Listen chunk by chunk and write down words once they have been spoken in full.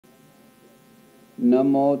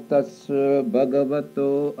Namo tassa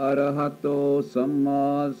bhagavato arahato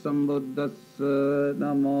samma sambuddhassa.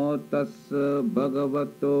 Namo tassa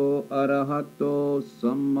bhagavato arahato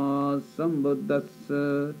samma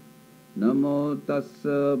sambuddhassa. Namo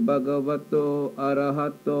tassa bhagavato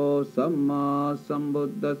arahato samma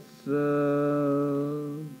sambuddhassa.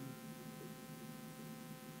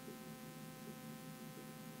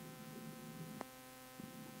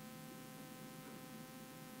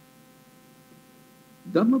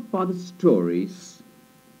 Dhammapada Stories,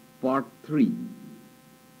 Part 3.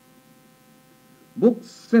 Book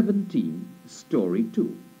 17, Story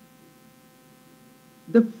 2.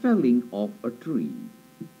 The Felling of a Tree.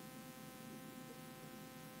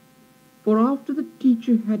 For after the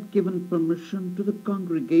teacher had given permission to the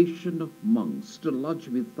congregation of monks to lodge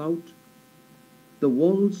without the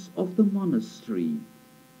walls of the monastery,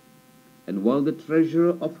 and while the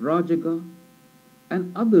treasurer of Rajaga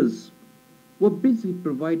and others were busy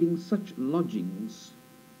providing such lodgings,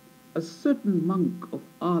 a certain monk of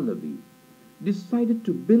Alavi decided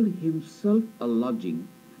to build himself a lodging,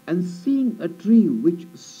 and seeing a tree which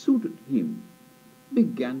suited him,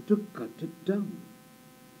 began to cut it down.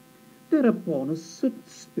 Thereupon a certain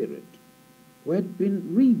spirit, who had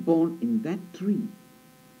been reborn in that tree,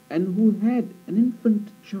 and who had an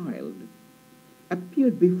infant child,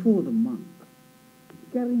 appeared before the monk,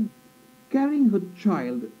 carrying her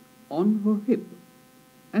child on her hip,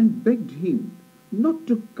 and begged him not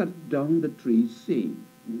to cut down the tree, saying,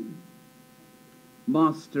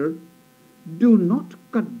 "Master, do not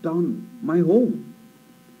cut down my home.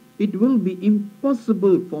 It will be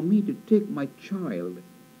impossible for me to take my child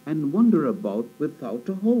and wander about without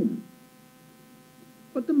a home."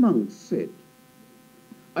 But the monk said,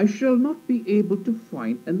 "I shall not be able to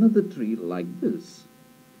find another tree like this,"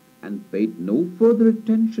 and paid no further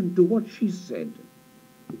attention to what she said.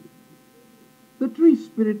 The tree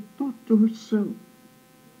spirit thought to herself,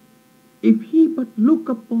 "If he but look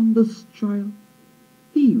upon this child,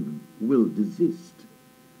 he will desist,"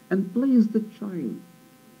 and placed the child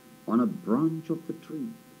on a branch of the tree.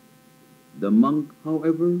 The monk,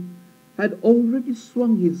 however, had already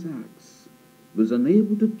swung his axe, was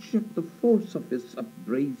unable to check the force of his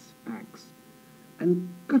upraised axe, and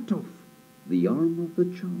cut off the arm of the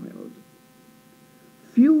child.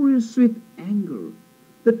 Furious with anger,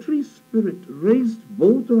 the tree spirit raised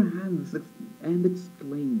both her hands and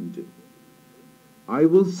exclaimed, "I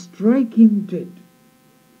will strike him dead."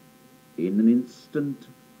 In an instant,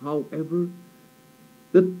 however,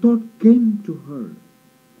 the thought came to her,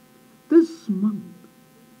 "This monk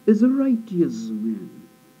is a righteous man.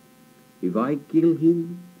 If I kill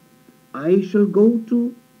him, I shall go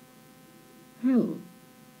to hell.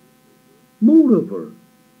 Moreover,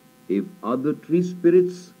 if other tree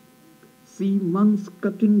spirits see monks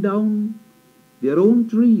cutting down their own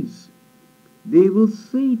trees, they will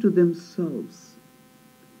say to themselves,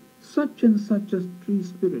 'Such and such a tree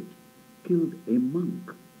spirit killed a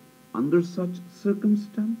monk under such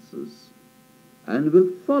circumstances,' and will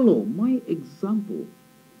follow my example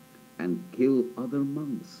and kill other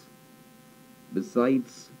monks.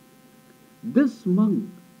 Besides, this monk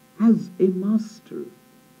has a master.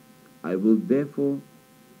 I will therefore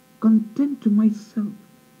content myself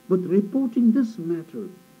with reporting this matter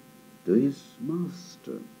to his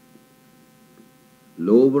master."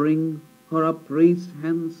 Lowering her upraised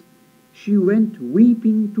hands, she went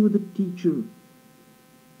weeping to the teacher,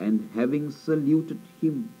 and having saluted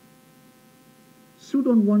him, stood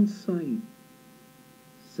on one side.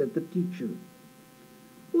 Said the teacher,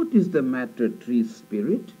 "What is the matter, tree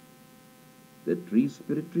spirit?" The tree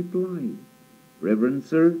spirit replied, "Reverend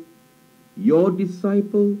sir, your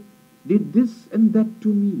disciple did this and that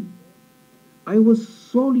to me. I was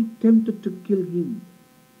sorely tempted to kill him,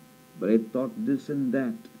 but I thought this and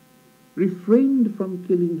that, refrained from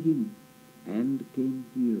killing him, and came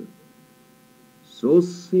here." So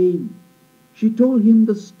saying, she told him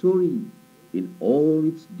the story in all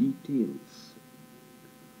its details.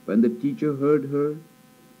 When the teacher heard her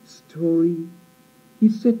story, he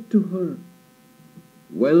said to her,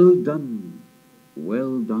 well done,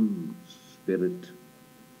 spirit.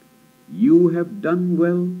 You have done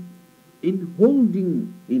well in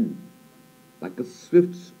holding in, like a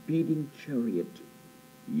swift speeding chariot,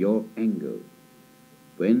 your anger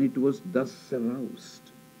when it was thus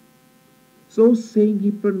aroused." So saying,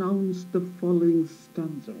 he pronounced the following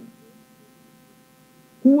stanza: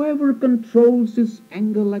 "Whoever controls his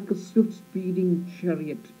anger like a swift speeding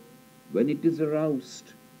chariot when it is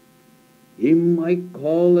aroused, him I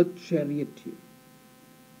call a charioteer.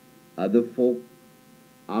 Other folk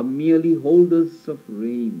are merely holders of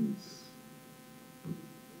reins."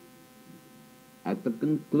 At the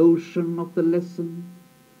conclusion of the lesson,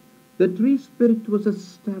 the tree spirit was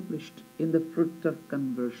established in the fruit of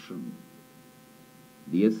conversion.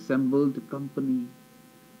 The assembled company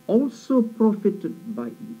also profited by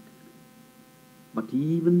it. But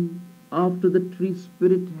even after the tree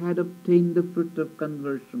spirit had obtained the fruit of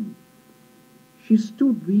conversion, she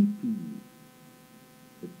stood weeping.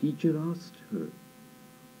 The teacher asked her,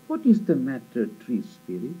 "What is the matter, tree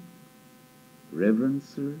spirit?" "Reverend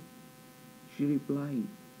sir," she replied,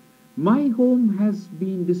 "my home has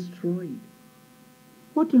been destroyed.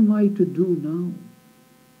 What am I to do now?"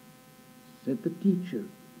 Said the teacher,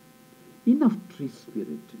 "Enough, tree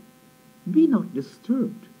spirit. Be not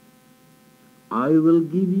disturbed. I will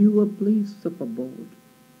give you a place of abode."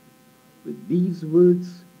 With these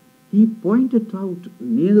words, he pointed out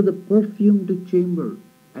near the perfumed chamber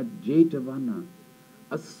at Jetavana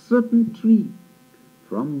a certain tree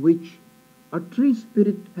from which a tree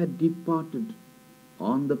spirit had departed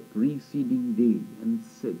on the preceding day, and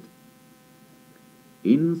said,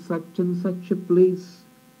 "In such and such a place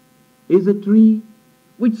is a tree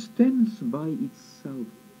which stands by itself.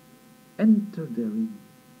 Enter therein."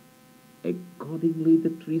 Accordingly,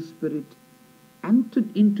 the tree spirit entered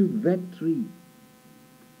into that tree.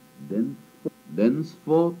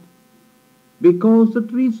 Thenceforth, because the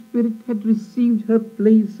tree spirit had received her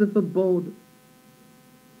place of abode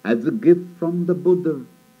as a gift from the Buddha,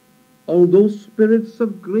 although spirits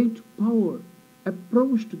of great power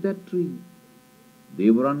approached that tree, they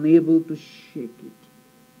were unable to shake it.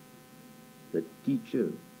 The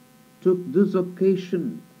teacher took this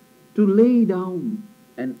occasion to lay down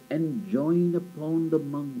and enjoin upon the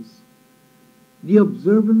monks the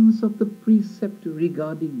observance of the precept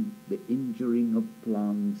regarding the injuring of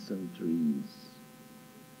plants and trees.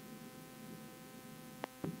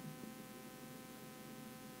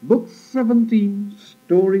 Book 17,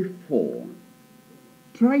 Story 4.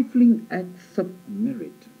 Trifling Acts of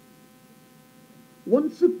Merit.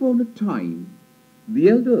 Once upon a time, the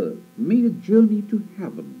elder made a journey to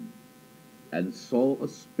heaven and saw a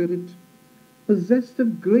spirit possessed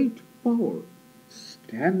of great power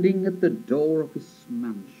standing at the door of his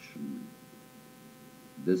mansion.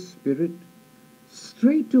 The spirit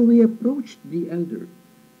straightway approached the elder,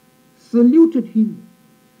 saluted him,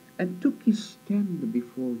 and took his stand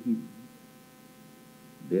before him.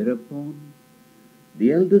 Thereupon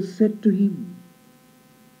the elder said to him,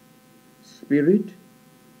 "Spirit,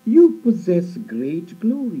 you possess great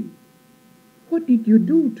glory. What did you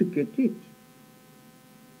do to get it?"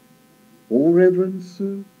 "O reverend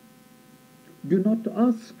sir, do not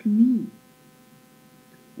ask me.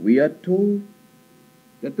 We are told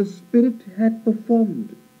that the spirit had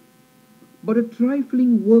performed but a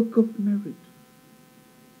trifling work of merit,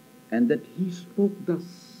 and that he spoke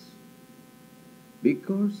thus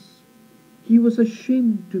because he was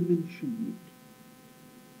ashamed to mention it."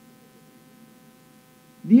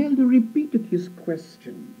 The elder repeated his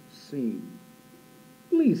question, saying,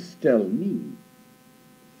 "Please tell me."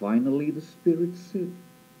 Finally the spirit said,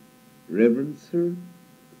 "Reverend sir,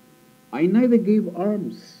 I neither gave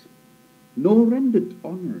alms, nor rendered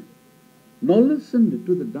honor, nor listened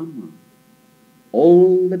to the Dhamma.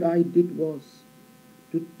 All that I did was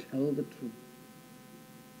to tell the truth."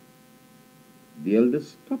 The elder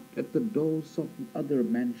stopped at the doors of other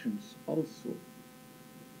mansions also,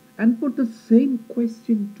 and put the same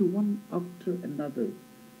question to one after another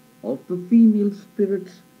of the female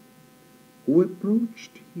spirits who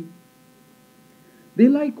approached him. They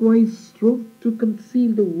likewise strove to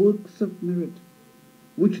conceal the works of merit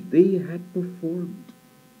which they had performed,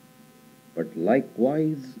 but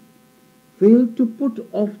likewise failed to put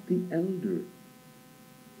off the elder.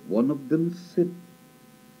 One of them said,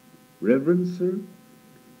 "Reverend sir,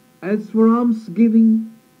 as for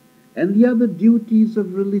almsgiving and the other duties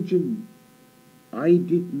of religion, I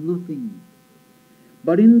did nothing.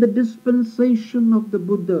 But in the dispensation of the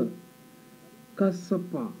Buddha,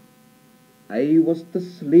 Kassapa, I was the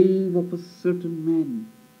slave of a certain man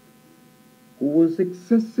who was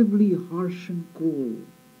excessively harsh and cruel.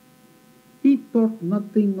 He thought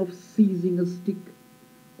nothing of seizing a stick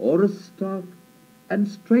or a staff and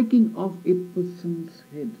striking off a person's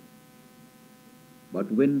head.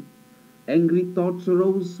 But when angry thoughts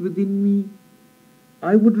arose within me,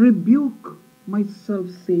 I would rebuke myself,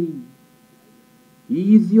 saying,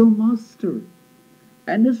 'He is your master,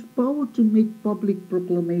 and has power to make public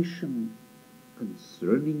proclamation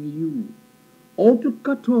concerning you, or to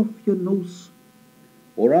cut off your nose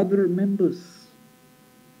or other members.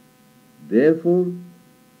 Therefore,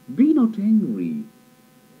 be not angry.'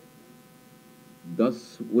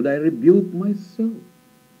 Thus would I rebuke myself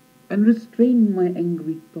and restrain my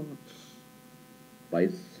angry thoughts. By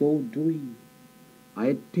so doing, I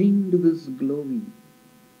attained this glory.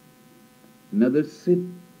 Another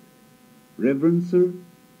said, Reverend Sir,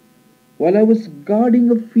 while I was guarding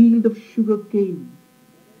a field of sugar cane,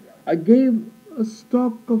 I gave a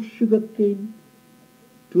stalk of sugar cane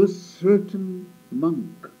to a certain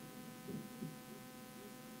monk.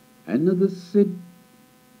 Another said,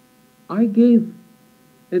 I gave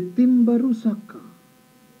a timbaru Sakka.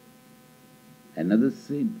 Another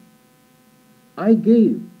said, I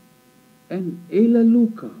gave an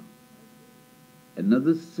elaluka.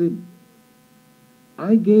 Another said,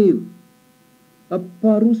 I gave a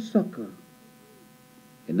parusaka.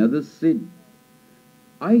 Another said,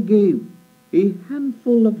 I gave a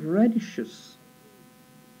handful of radishes.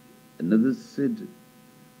 Another said,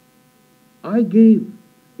 I gave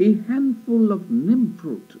a handful of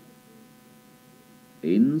nimfruit.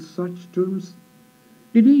 In such terms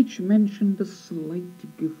did each mention the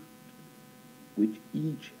slight gift which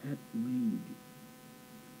each had made.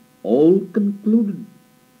 All concluded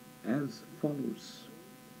as follows.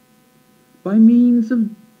 By means of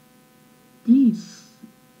these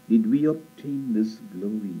did we obtain this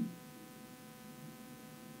glory.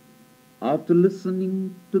 After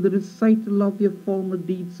listening to the recital of their former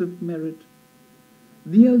deeds of merit,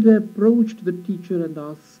 the elder approached the teacher and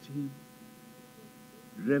asked him,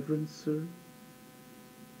 Reverend Sir,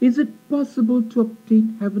 is it possible to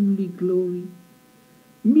obtain heavenly glory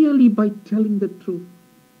merely by telling the truth,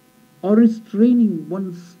 or restraining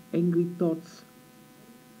one's angry thoughts,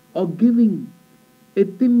 or giving a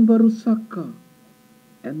timbarusaka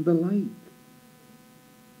and the like?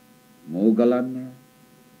 Moggallana,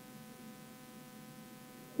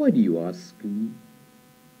 why do you ask me?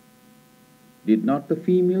 Did not the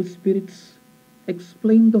female spirits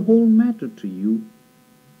explain the whole matter to you?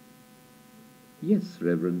 Yes,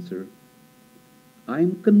 Reverend Sir, I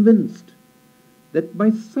am convinced that by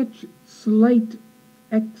such slight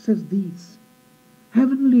acts as these,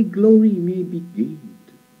 heavenly glory may be gained.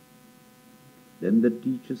 Then the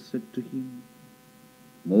teacher said to him,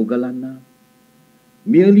 Moggallana,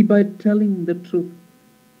 merely by telling the truth,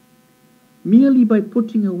 merely by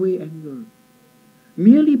putting away anger,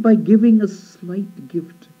 merely by giving a slight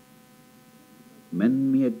gift,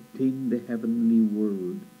 men may attain the heavenly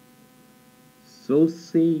world. So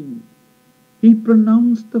saying, he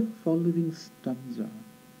pronounced the following stanza.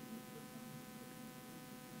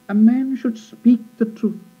 A man should speak the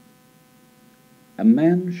truth. A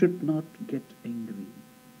man should not get angry.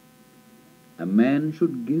 A man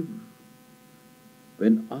should give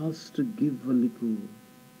when asked to give a little.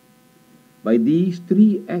 By these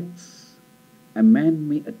three acts, a man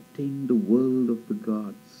may attain the world of the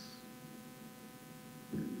gods.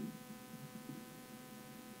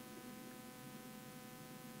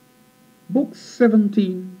 Book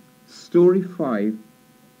 17, Story 5,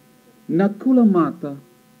 Nakula Mata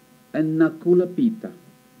and Nakula Pita.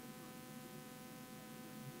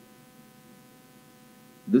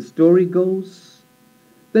 The story goes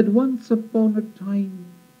that once upon a time,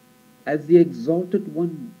 as the Exalted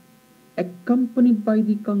One, accompanied by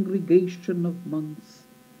the congregation of monks,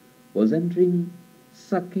 was entering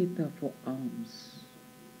Saketa for alms,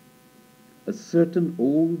 a certain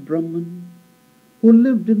old Brahman who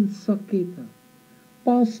lived in Saketa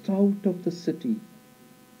passed out of the city,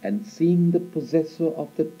 and seeing the possessor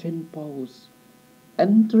of the 10 paus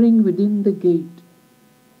entering within the gate,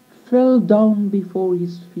 fell down before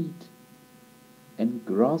his feet, and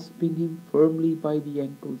grasping him firmly by the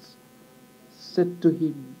ankles, said to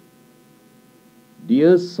him,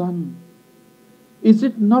 Dear son, is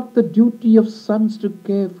it not the duty of sons to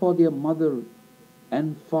care for their mother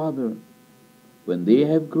and father when they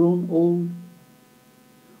have grown old?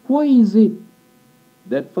 Why is it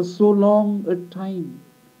that for so long a time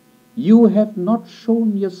you have not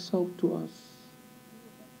shown yourself to us?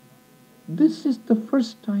 This is the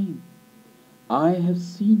first time I have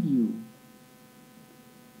seen you.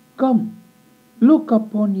 Come, look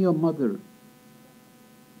upon your mother.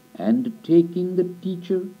 And taking the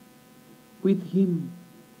teacher with him,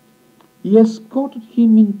 he escorted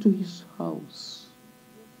him into his house.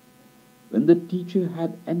 When the teacher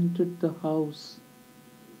had entered the house,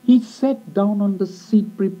 he sat down on the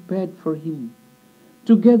seat prepared for him,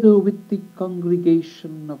 together with the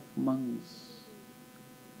congregation of monks.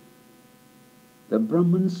 The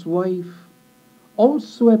Brahman's wife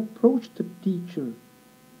also approached the teacher,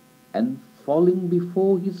 and falling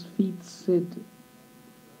before his feet said,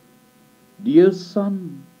 Dear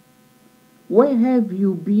son, where have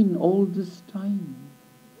you been all this time?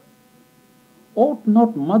 Ought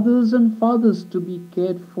not mothers and fathers to be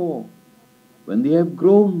cared for when they have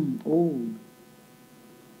grown old?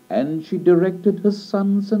 And she directed her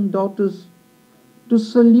sons and daughters to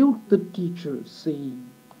salute the teacher, saying,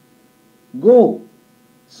 "Go,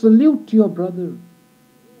 salute your brother."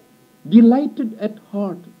 Delighted at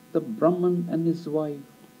heart, the Brahman and his wife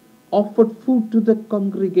offered food to the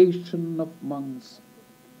congregation of monks,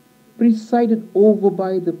 presided over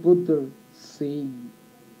by the Buddha, saying,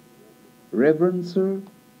 "Reverend sir,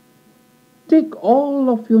 take all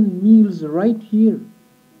of your meals right here."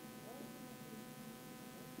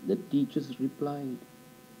 The teachers replied,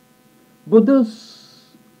 "Buddhas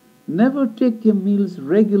never take your meals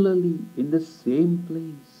regularly in the same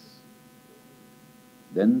place."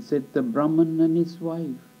 Then said the Brahman and his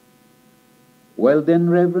wife, "Well then,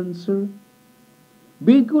 Reverend sir,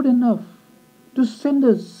 be good enough to send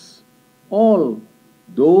us all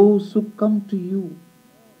those who come to you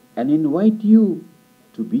and invite you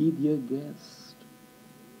to be their guest."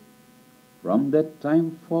 From that time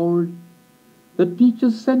forward, the teacher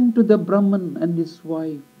sent to the Brahman and his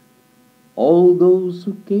wife all those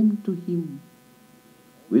who came to him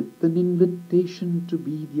with an invitation to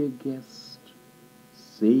be their guest,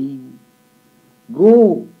 saying,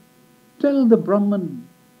 "Go, tell the Brahman."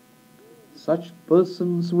 Such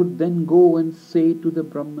persons would then go and say to the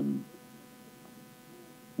Brahman,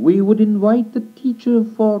 "We would invite the teacher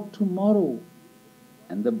for tomorrow,"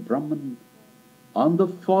 and the Brahman on the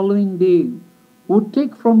following day would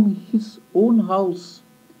take from his own house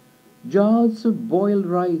jars of boiled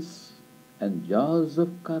rice and jars of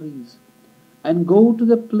curries and go to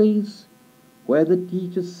the place where the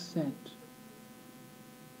teacher sat.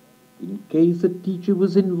 In case the teacher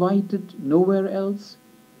was invited nowhere else,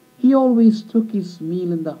 he always took his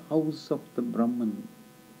meal in the house of the Brahman.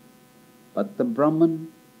 But the Brahman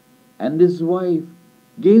and his wife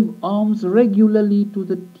gave alms regularly to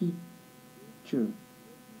the teacher,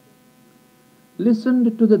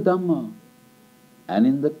 listened to the Dhamma, and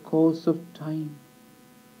in the course of time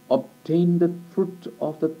obtained the fruit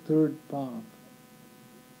of the third path.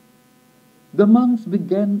 The monks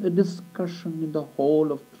began a discussion in the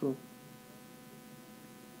hall of truth.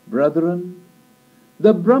 "Brethren,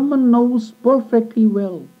 the Brahman knows perfectly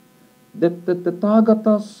well that the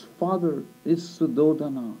Tathagata's father is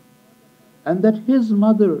Sudodhana and that his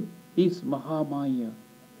mother is Mahamaya.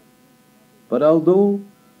 But although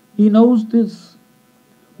he knows this,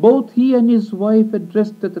 both he and his wife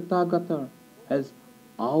address the Tathagata as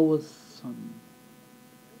our son,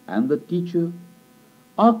 and the teacher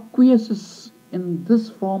acquiesces in this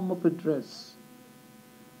form of address.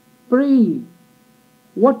 Pray,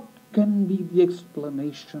 what can be the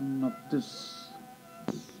explanation of this?"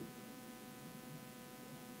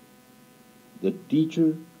 The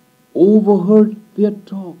teacher overheard their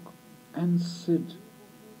talk and said,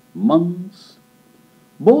 "Monks,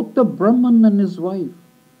 both the Brahman and his wife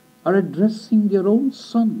are addressing their own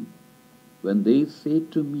son when they say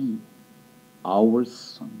to me, 'Our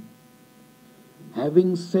son.'"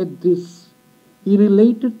 Having said this, he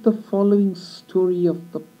related the following story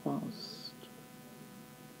of the past.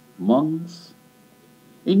 "Monks,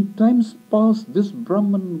 in times past this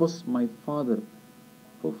Brahman was my father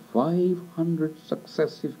for 500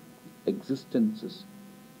 successive existences,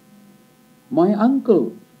 my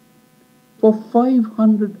uncle for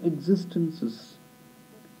 500 existences,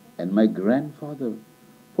 and my grandfather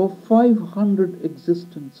for 500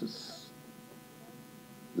 existences.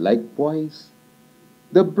 Likewise,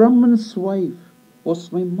 the Brahman's wife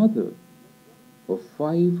was my mother for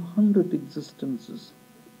 500 existences,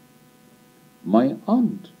 my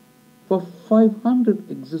aunt for 500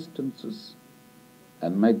 existences,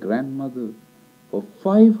 and my grandmother for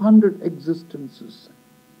 500 existences.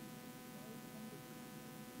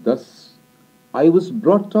 Thus, I was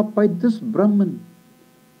brought up by this Brahman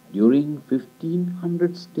during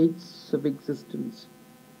 1500 states of existence,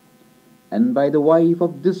 and by the wife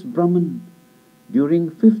of this Brahman during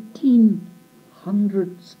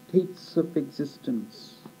 1500 states of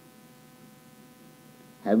existence."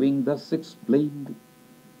 Having thus explained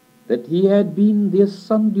that he had been their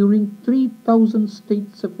son during 3000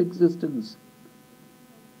 states of existence,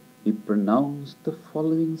 he pronounced the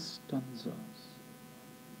following stanzas.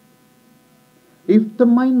 "If the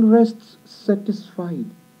mind rests satisfied,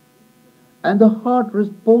 and the heart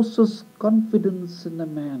reposes confidence in a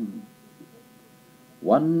man,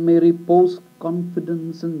 one may repose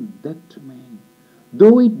confidence in that man,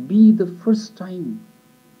 though it be the first time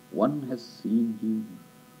one has seen him.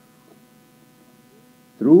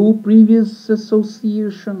 Through previous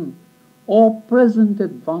association or present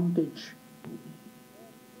advantage,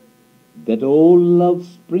 that old love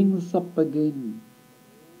springs up again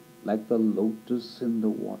like the lotus in the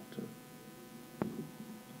water.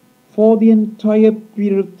 For the entire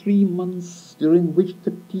period of 3 months during which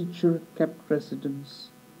the teacher kept residence,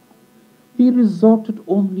 he resorted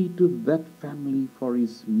only to that family for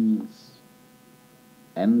his meals.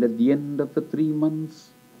 And at the end of the 3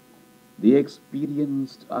 months, they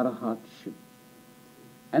experienced arahatship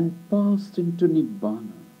and passed into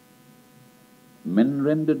Nibbana. Men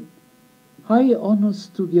rendered high honors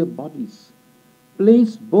to their bodies,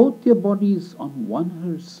 placed both their bodies on one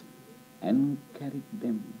hearse, and carried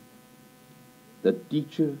them. The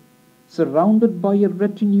teacher, surrounded by a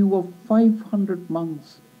retinue of 500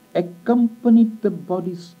 monks, accompanied the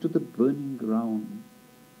bodies to the burning ground.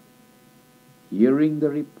 Hearing the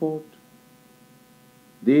report,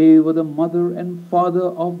 they were the mother and father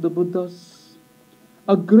of the Buddhas.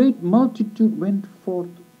 A great multitude went forth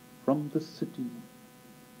from the city.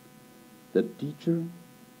 The teacher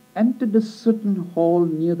entered a certain hall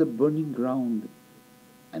near the burning ground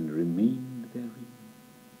and remained therein.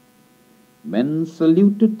 Men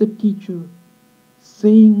saluted the teacher,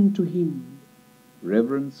 saying to him,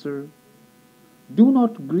 "Reverend sir, do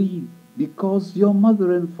not grieve because your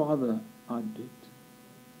mother and father are dead,"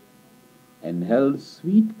 and held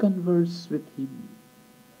sweet converse with him.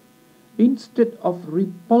 Instead of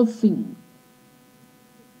repulsing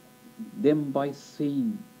them by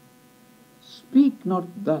saying, "Speak not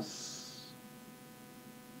thus,"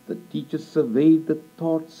 the teacher surveyed the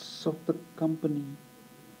thoughts of the company,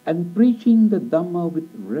 and preaching the Dhamma with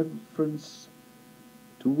reference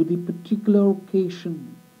to the particular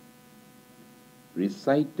occasion,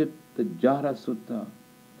 recited the Jara Sutta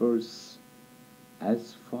verse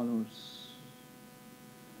as follows: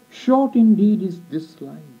 "Short indeed is this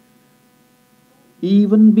life.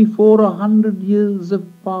 Even before 100 years have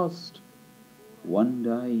passed, one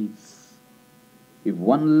dies. If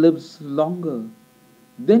one lives longer,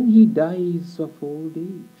 then he dies of old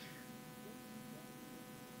age."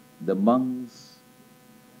 The monks,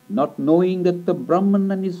 not knowing that the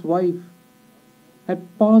Brahman and his wife had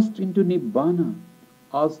passed into Nibbana,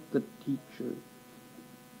 asked the teacher,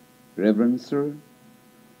 "Reverend sir,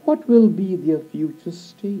 what will be their future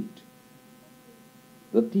state?"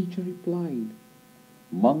 The teacher replied,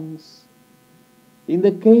 "Monks, in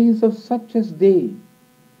the case of such as they,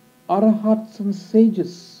 arahats and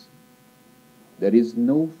sages, there is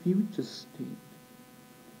no future state.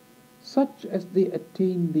 Such as they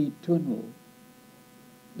attain the eternal,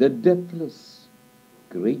 the deathless,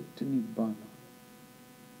 great Nibbana."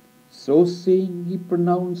 So saying, he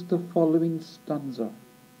pronounced the following stanza: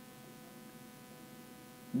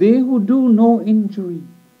 "They who do no injury,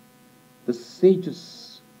 the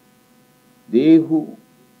sages, they who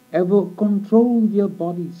ever control their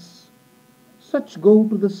bodies, such go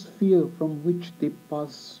to the sphere from which they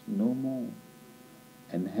pass no more,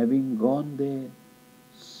 and having gone there,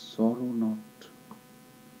 sorrow not."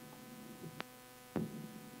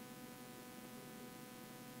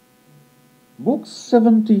 Book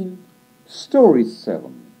 17, Story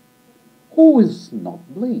 7. Who is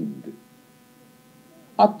not blamed?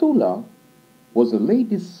 Atula was a lay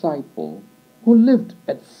disciple who lived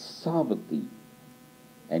at Savatthi,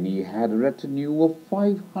 and he had a retinue of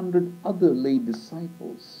 500 other lay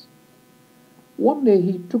disciples. One day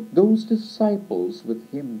he took those disciples with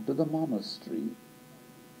him to the monastery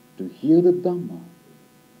to hear the Dhamma.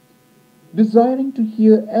 Desiring to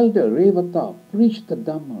hear Elder Revata preach the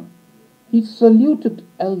Dhamma, he saluted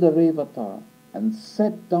Elder Revata and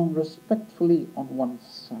sat down respectfully on one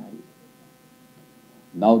side.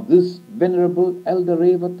 Now this venerable Elder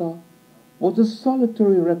Revata was a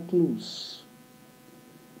solitary recluse,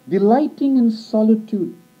 delighting in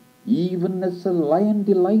solitude, even as a lion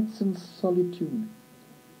delights in solitude.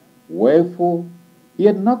 Wherefore he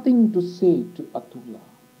had nothing to say to Atula.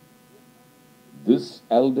 "This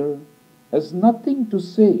elder has nothing to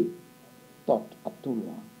say," thought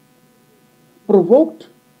Atula. Provoked,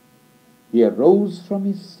 he arose from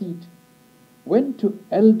his seat, went to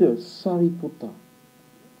Elder Sariputta,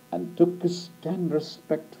 and took his stand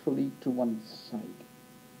respectfully to one side.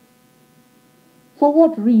 "For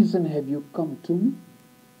what reason have you come to me?"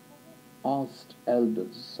 asked Elder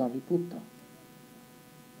Sariputta.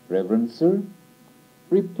 "Reverend sir,"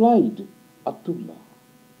 replied Atula,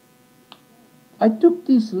 "I took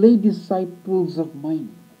these lay disciples of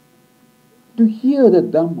mine to hear the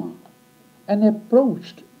Dhamma and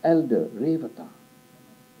approached Elder Revata.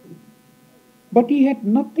 But he had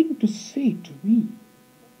nothing to say to me.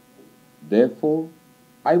 Therefore,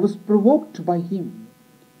 I was provoked by him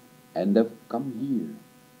and have come here.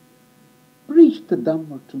 Preach the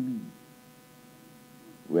Dhamma to me."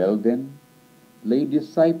 "Well then, lay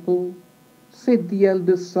disciple," said the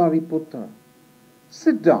elder Sariputta,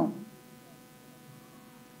 "sit down."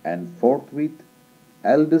 And forthwith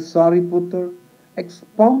Elder Sariputta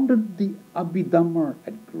expounded the Abhidhamma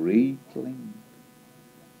at great length.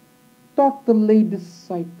 Taught the lay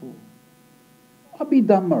disciple,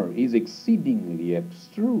 Abhidhamma is exceedingly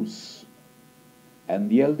abstruse, and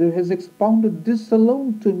the elder has expounded this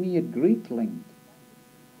alone to me at great length.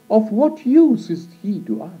 Of what use is he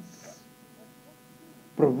to us?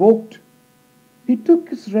 Provoked, he took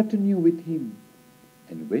his retinue with him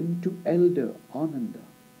and went to Elder Ananda.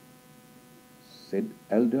 Said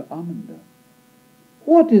Elder Ananda,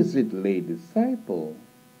 "What is it, lay disciple?"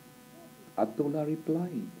 Atula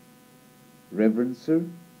replied, "Reverend sir,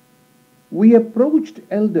 we approached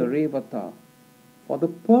Elder Revata for the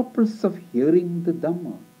purpose of hearing the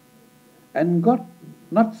Dhamma and got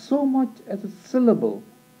not so much as a syllable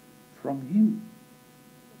from him.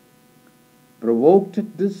 Provoked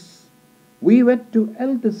at this, we went to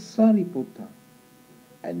Elder Sariputta,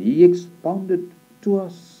 and he expounded to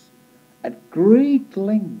us at great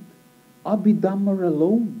length Abhidhamma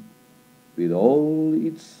alone, with all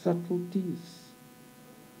its subtleties.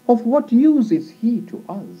 Of what use is he to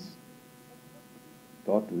us?"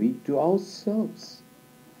 Thought we to ourselves,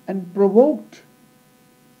 and provoked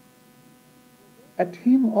at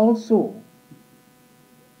him also,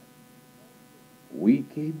 we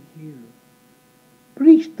came here.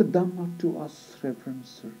 Preach the Dhamma to us, Reverend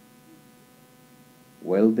sir.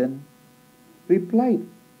 Well then, replied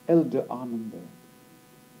Elder Ananda,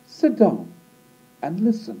 sit down and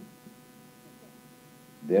listen.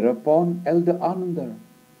 Thereupon Elder Ananda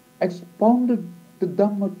expounded the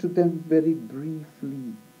Dhamma to them very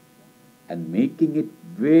briefly, and making it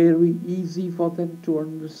very easy for them to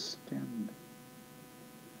understand.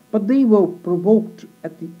 But they were provoked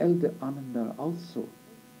at the Elder Ananda also,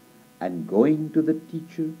 and going to the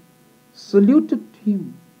teacher, saluted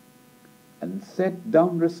him and sat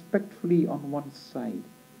down respectfully on one side.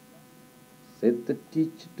 Said the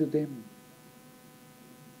teacher to them,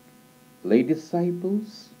 "Lay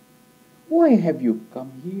disciples, why have you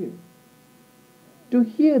come here?" "To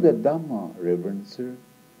hear the Dhamma, Reverend sir."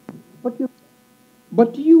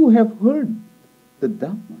 But you have heard the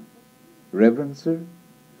Dhamma, Reverend sir.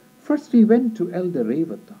 First we went to Elder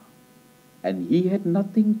Revata, and he had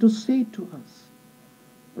nothing to say to us.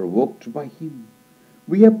 Provoked by him,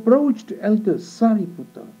 we approached Elder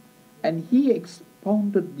Sariputta, and he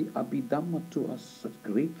expounded the Abhidhamma to us at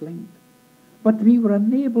great length. But we were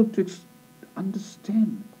unable to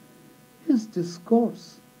understand his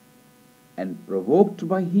discourse, and provoked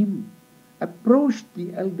by him, approached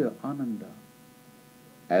the Elder Ananda.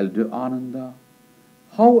 Elder Ananda,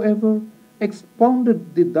 however,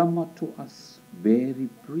 expounded the Dhamma to us very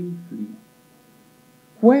briefly.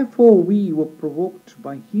 Wherefore we were provoked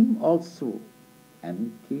by him also,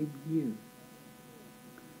 and came here.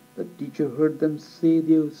 The teacher heard them say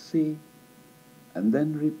their say, and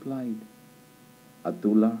then replied,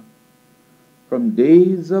 "Atula, from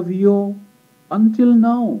days of yore until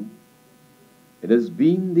now, it has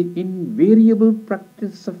been the invariable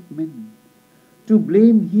practice of men to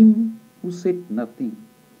blame him who said nothing,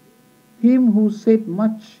 him who said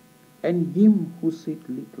much, and him who said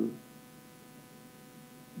little.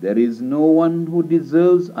 There is no one who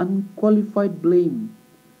deserves unqualified blame,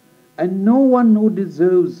 and no one who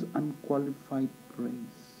deserves unqualified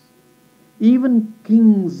praise. Even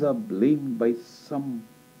kings are blamed by some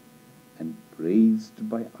and praised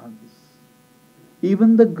by others.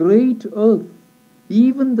 Even the great earth,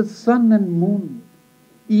 even the sun and moon,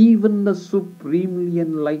 even the supremely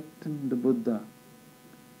enlightened Buddha,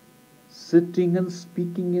 sitting and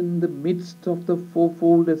speaking in the midst of the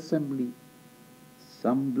fourfold assembly,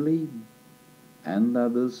 some blame and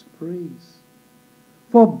others praise.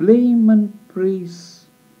 For blame and praise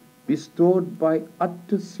bestowed by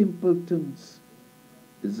utter simpletons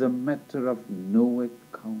is a matter of no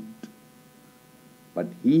account. But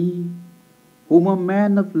he whom a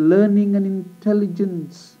man of learning and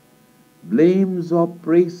intelligence blames or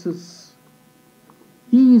praises,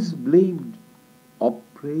 he is blamed or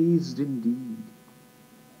praised indeed."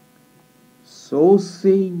 So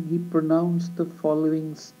saying, he pronounced the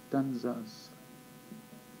following stanzas.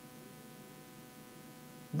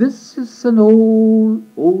 This is an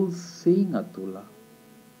old saying, Atula.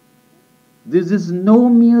 This is no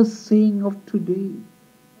mere saying of today.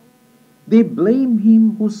 They blame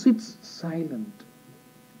him who sits silent.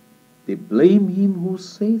 They blame him who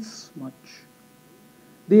says much.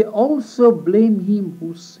 They also blame him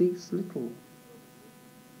who says little.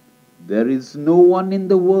 There is no one in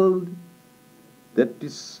the world that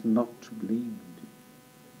is not blamed.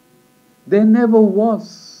 There never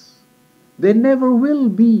was, there never will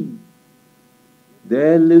be,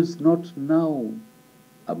 there lives not now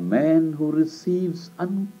a man who receives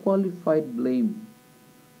unqualified blame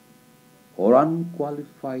or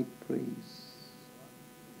unqualified praise.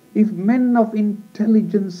 If men of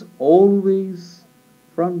intelligence always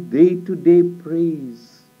from day to day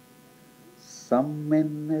praise some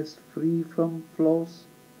men as free from flaws,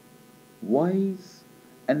 wise,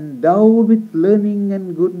 endowed with learning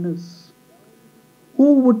and goodness,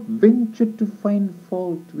 who would venture to find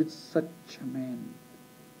fault with such a man,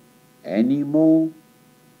 any more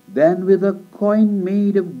than with a coin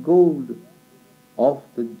made of gold of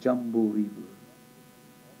the Jumbo River?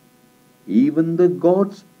 Even the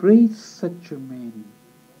gods praise such a man.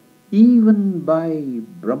 Even by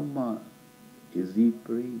Brahma is he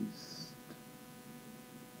praised.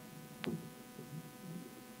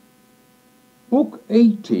 Book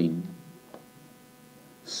 18,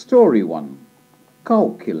 Story 1,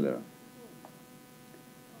 Cow Killer.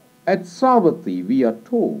 At Savatthi, we are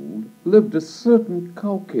told, lived a certain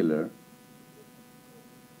cow killer.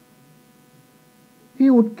 He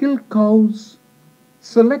would kill cows,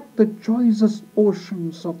 select the choicest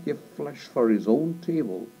portions of their flesh for his own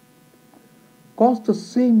table, cause the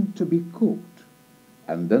same to be cooked,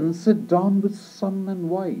 and then sit down with son and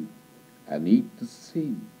wife and eat the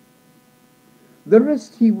same. The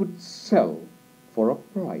rest he would sell for a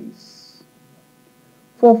price.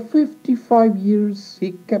 For 55 years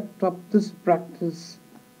he kept up this practice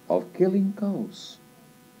of killing cows.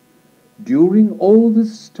 During all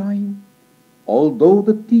this time, although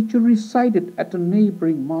the teacher resided at a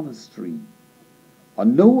neighboring monastery,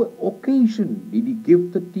 on no occasion did he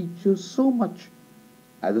give the teacher so much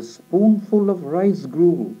as a spoonful of rice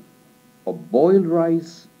gruel or boiled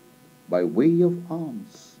rice by way of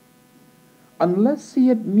alms. Unless he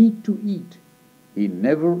had meat to eat, he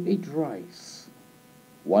never ate rice.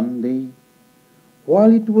 One day,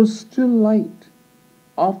 while it was still light,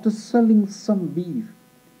 after selling some beef,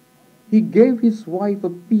 he gave his wife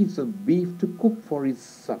a piece of beef to cook for his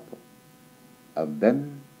supper, and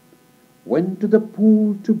then went to the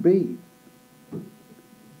pool to bathe.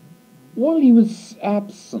 While he was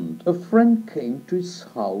absent, a friend came to his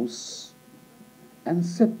house and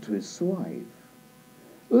said to his wife,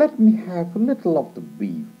 "Let me have a little of the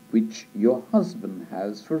beef which your husband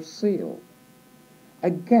has for sale. A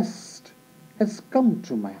guest has come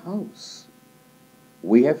to my house.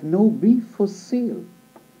 We have no beef for sale.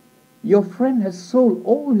 Your friend has sold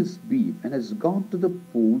all his beef and has gone to the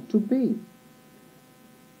pool to bathe.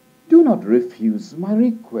 Do not refuse my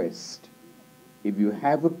request. If you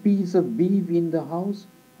have a piece of beef in the house,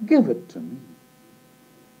 give it to me."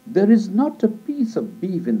 There is not a piece of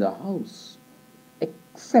beef in the house,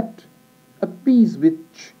 except a piece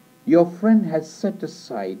which your friend has set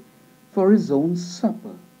aside for his own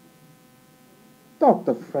supper. Thought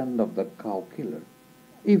the friend of the cow killer,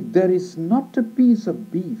 if there is not a piece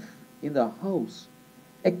of beef in the house,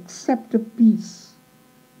 except a piece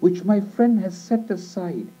which my friend has set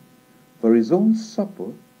aside for his own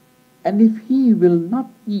supper, and if he will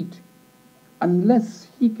not eat unless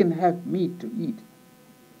he can have meat to eat,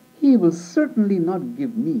 he will certainly not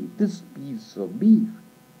give me this piece of beef.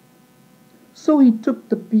 So he took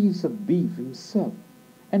the piece of beef himself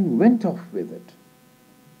and went off with it.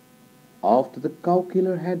 After the cow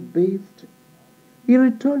killer had bathed, he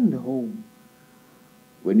returned home.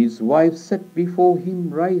 When his wife set before him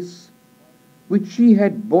rice which she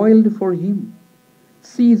had boiled for him,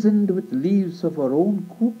 seasoned with leaves of her own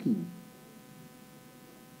cooking,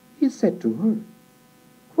 he said to her,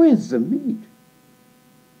 "Where's the meat?"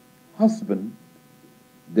 "Husband,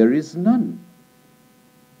 there is none."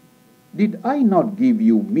 "Did I not give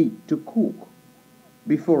you meat to cook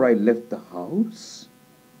before I left the house?"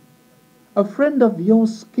 "A friend of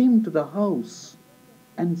yours came to the house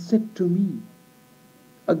and said to me,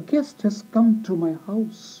 'A guest has come to my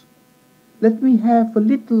house. Let me have a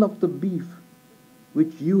little of the beef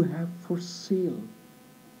which you have for sale.'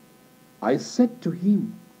 I said to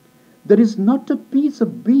him, 'There is not a piece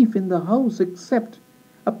of beef in the house except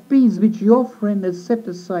a piece which your friend has set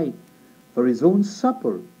aside for his own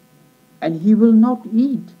supper, and he will not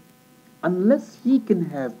eat unless he can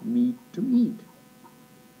have meat to eat.'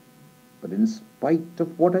 But in spite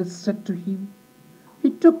of what I said to him,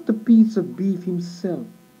 he took the piece of beef himself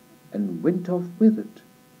and went off with it.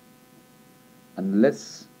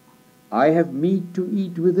 Unless I have meat to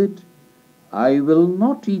eat with it, I will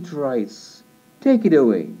not eat rice. Take it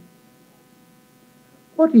away."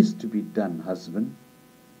 "What is to be done, husband?"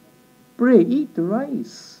 "Pray eat the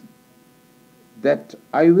rice." "That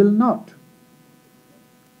I will not."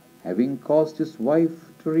 Having caused his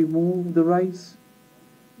wife to remove the rice,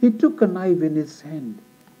 he took a knife in his hand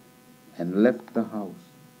and left the house.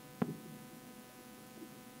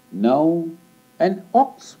 Now an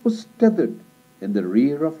ox was tethered in the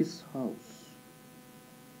rear of his house.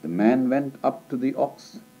 The man went up to the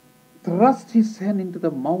ox, thrust his hand into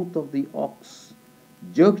the mouth of the ox,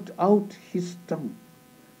 jerked out his tongue,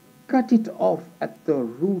 cut it off at the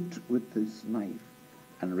root with his knife,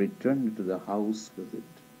 and returned to the house with it.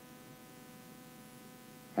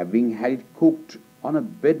 Having had it cooked on a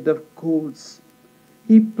bed of coals,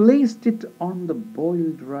 he placed it on the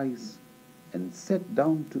boiled rice and sat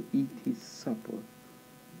down to eat his supper.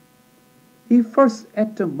 He first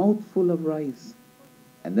ate a mouthful of rice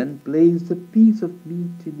and then placed a piece of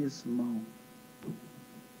meat in his mouth.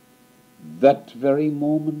 That very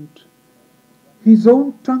moment, his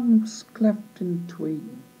own tongue was cleft in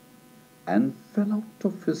twain and fell out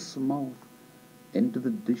of his mouth into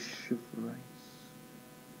the dish of rice.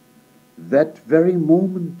 That very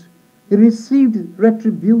moment, he received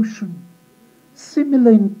retribution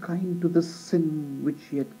similar in kind to the sin which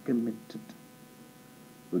he had committed.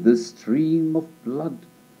 With a stream of blood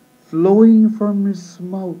flowing from his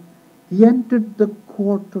mouth, he entered the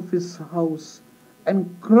court of his house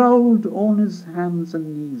and crawled on his hands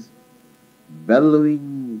and knees,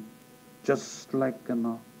 bellowing just like an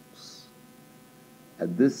ox.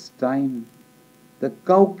 At this time, the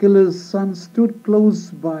cow-killer's son stood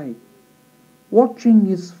close by, watching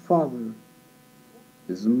his father.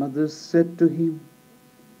 His mother said to him,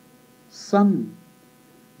 "Son,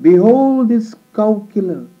 behold this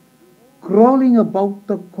cow-killer crawling about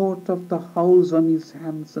the court of the house on his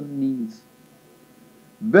hands and knees,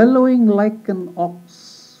 bellowing like an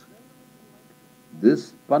ox.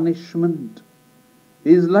 This punishment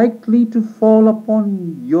is likely to fall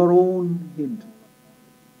upon your own head.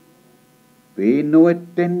 Pay no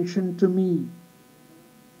attention to me,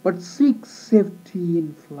 but seek safety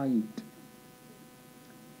in flight."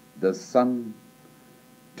 The son,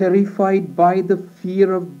 terrified by the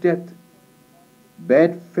fear of death,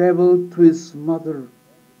 bade farewell to his mother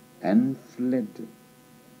and fled.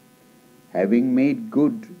 Having made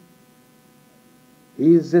good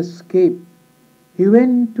his escape, he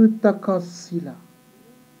went to Takasila.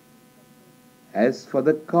 As for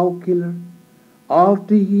the cow-killer,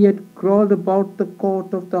 after he had crawled about the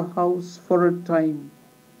court of the house for a time,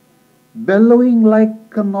 bellowing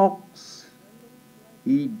like an ox,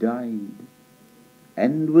 he died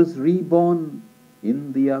and was reborn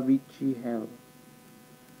in the Avicii hell.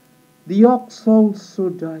 The ox also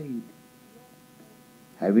died.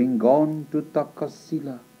 Having gone to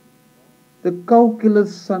Takasila, the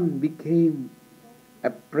cow-killer's son became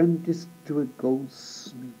apprenticed to a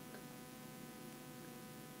goldsmith.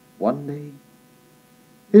 One day,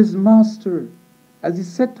 his master, as he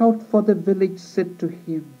set out for the village, said to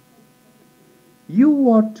him, "You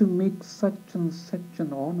are to make such and such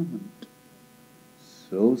an ornament."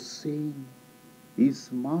 So saying,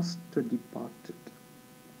 his master departed.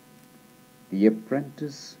 The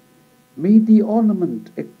apprentice made the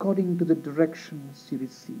ornament according to the directions he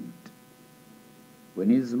received. When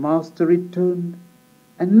his master returned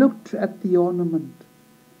and looked at the ornament,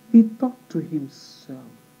 he thought to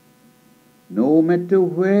himself, "No matter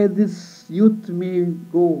where this youth may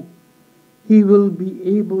go, he will be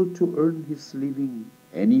able to earn his living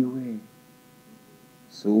anywhere."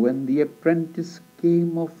 So when the apprentice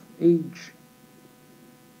came of age,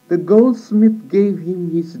 the goldsmith gave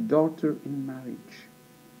him his daughter in marriage.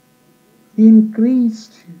 He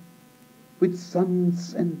increased with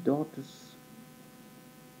sons and daughters.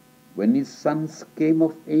 When his sons came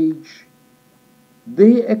of age,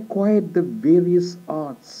 they acquired the various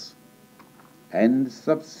arts, and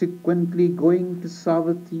subsequently going to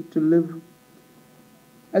Savatthi to live,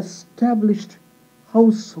 established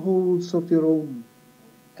households of their own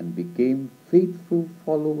and became faithful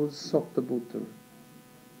followers of the Buddha.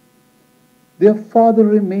 Their father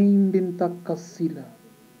remained in Takasila,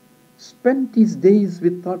 spent his days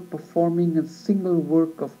without performing a single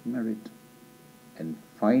work of merit, and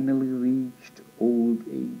finally reached old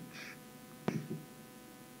age.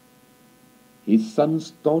 His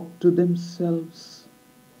sons thought to themselves,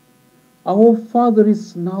 "Our father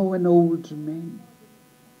is now an old man,"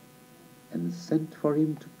 and sent for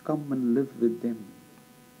him to come and live with them.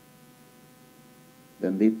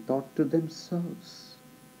 Then they thought to themselves,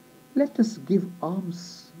 "Let us give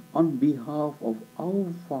alms on behalf of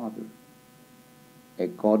our father."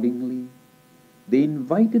 Accordingly, they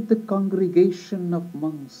invited the congregation of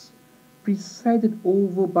monks presided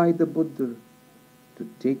over by the Buddha to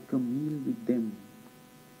take a meal with them.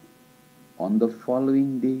 On the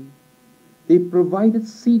following day, they provided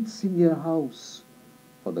seats in their house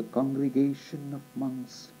for the congregation of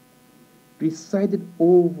monks presided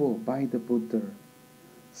over by the Buddha,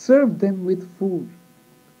 served them with food,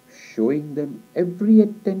 showing them every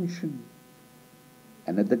attention,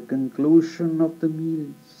 and at the conclusion of the meal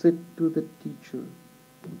said to the teacher,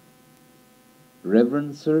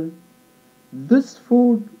 "Reverend sir, this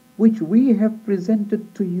food which we have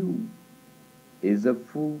presented to you is a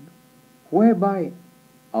food whereby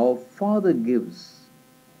our Father gives.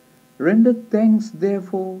 Render thanks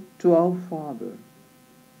therefore to our Father."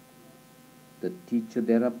 The teacher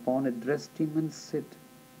thereupon addressed him and said,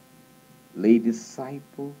 "Lay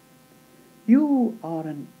disciple, you are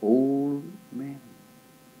an old man.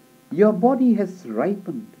 Your body has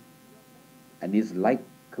ripened and is like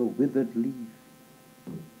a withered leaf.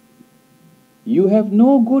 You have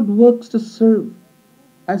no good works to serve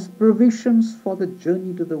as provisions for the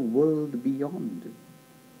journey to the world beyond.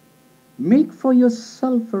 Make for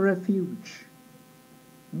yourself a refuge.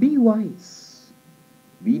 Be wise.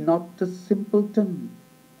 Be not a simpleton."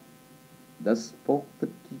 Thus spoke the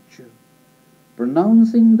teacher,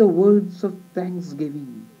 pronouncing the words of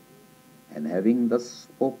thanksgiving, and having thus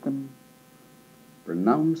spoken,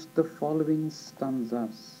 pronounced the following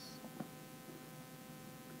stanzas.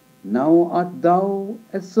 "Now art thou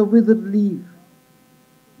as a withered leaf,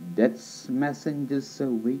 death's messengers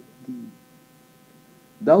await thee.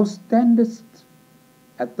 Thou standest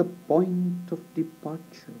at the point of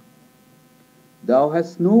departure. Thou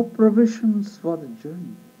hast no provisions for the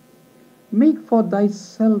journey. Make for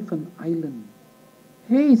thyself an island.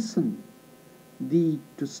 Hasten thee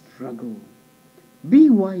to struggle. Be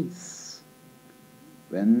wise.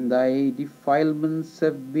 When thy defilements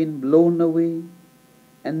have been blown away,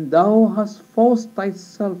 and thou hast forced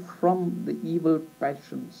thyself from the evil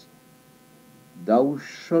passions, thou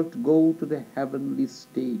shalt go to the heavenly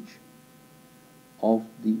stage of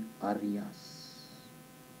the Aryas."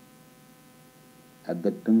 At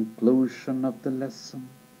the conclusion of the lesson,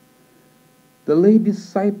 the lay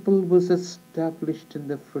disciple was established in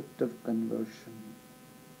the fruit of conversion.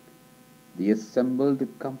 The assembled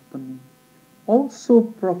company also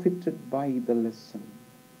profited by the lesson.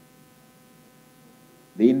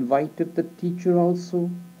 They invited the teacher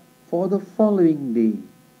also for the following day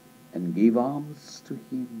and gave alms to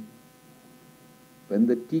him. When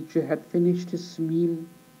the teacher had finished his meal,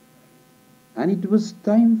 and it was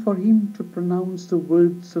time for him to pronounce the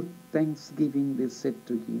words of thanksgiving, they said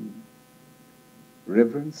to him,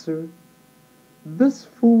 "Reverend sir, this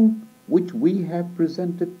food which we have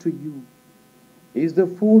presented to you is the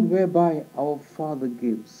food whereby our Father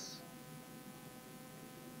gives.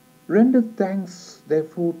 Render thanks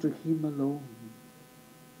therefore to him alone."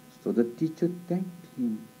 So the teacher thanked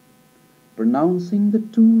him, pronouncing the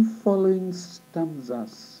two following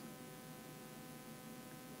stanzas.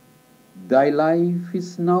 "Thy life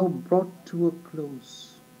is now brought to a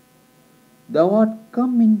close. Thou art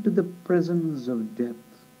come into the presence of death.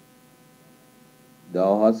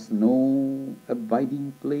 Thou hast no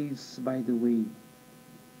abiding place by the way.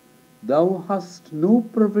 Thou hast no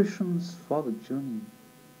provisions for the journey.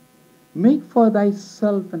 Make for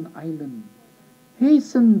thyself an island.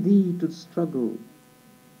 Hasten thee to struggle.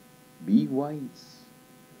 Be wise.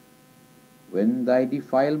 When thy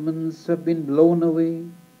defilements have been blown away,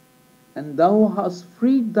 and thou hast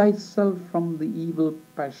freed thyself from the evil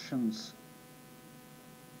passions,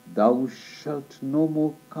 thou shalt no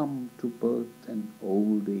more come to birth and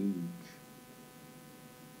old age."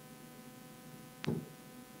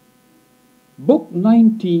 Book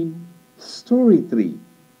 19, Story 3.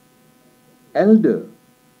 Elder,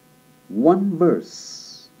 one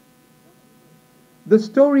verse. The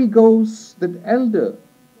story goes that Elder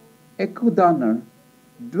Ekudanar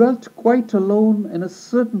dwelt quite alone in a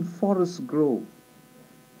certain forest grove,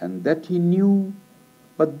 and that he knew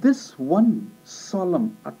but this one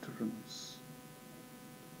solemn utterance.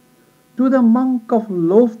 To the monk of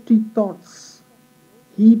lofty thoughts,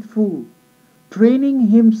 heedful, training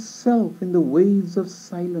himself in the ways of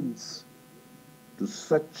silence, to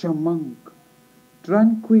such a monk,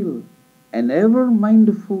 tranquil and ever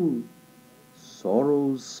mindful,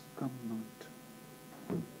 sorrows come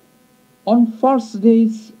not. On fast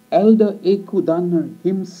days, Elder Ekudanar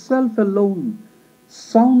himself alone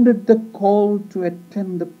sounded the call to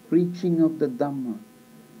attend the preaching of the Dhamma,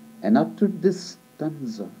 and uttered this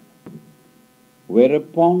stanza,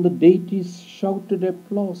 whereupon the deities shouted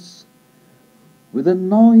applause with a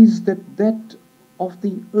noise that of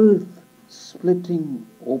the earth splitting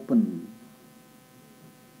open.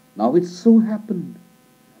 Now it so happened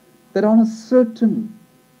that on a certain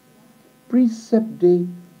precept day,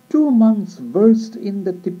 2 monks versed in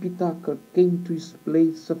the Tipitaka came to his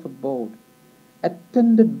place of abode,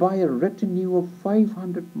 attended by a retinue of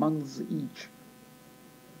 500 monks each.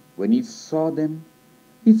 When he saw them,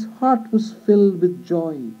 his heart was filled with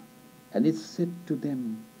joy, and it said to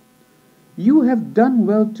them, "You have done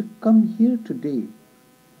well to come here today.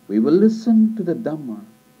 We will listen to the Dhamma.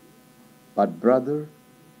 But brother,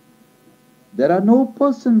 there are no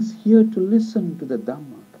persons here to listen to the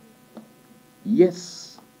Dhamma."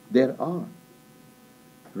 Yes, there are.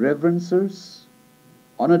 Reverencers,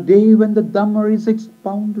 on a day when the Dhamma is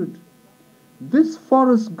expounded, this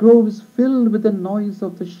forest grove is filled with the noise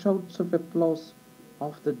of the shouts of applause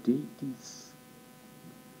of the deities.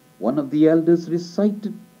 One of the elders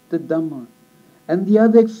recited the Dhamma, and the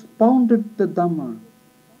other expounded the Dhamma,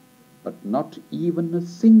 but not even a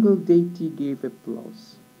single deity gave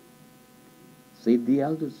applause. Said the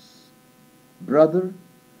elders, "Brother,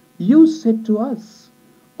 you said to us,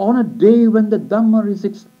 on a day when the Dhamma is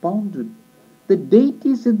expounded, the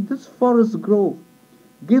deities in this forest grove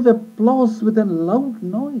give applause with a loud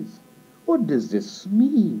noise. What does this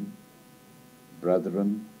mean?"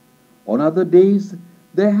 "Brethren, on other days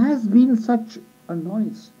there has been such a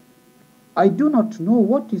noise. I do not know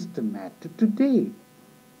what is the matter today."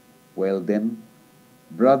 "Well then,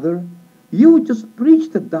 brother, you just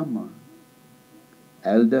preach the Dhamma."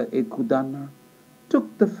 Elder Ekudana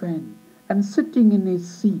took the fan and, sitting in his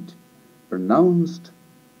seat, pronounced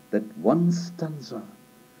that one stanza.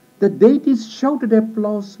 The deities shouted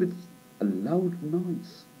applause with a loud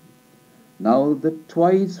noise. Now the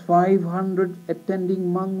twice 500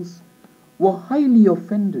 attending monks were highly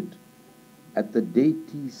offended at the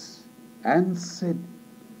deities and said,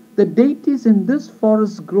 "The deities in this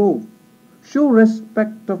forest grove show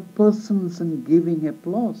respect of persons in giving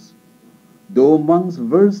applause. Though monks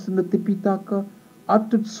versed in the Tipitaka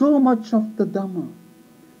uttered so much of the Dhamma,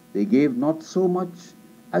 they gave not so much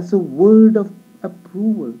as a word of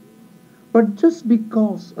approval. But just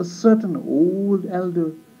because a certain old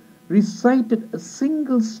elder recited a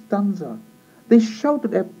single stanza, they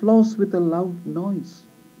shouted applause with a loud noise.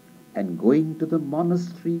 And going to the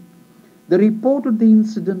monastery, they reported the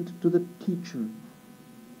incident to the teacher."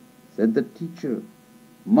 Said the teacher,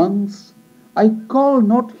 "Monks, I call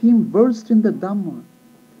not him versed in the Dhamma,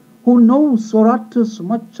 who knows or utters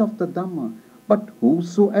much of the Dhamma, but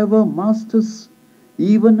whosoever masters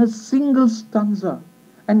even a single stanza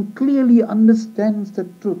and clearly understands the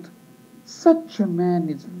truth, such a man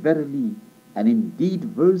is verily and indeed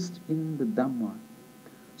versed in the Dhamma."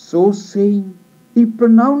 So saying, he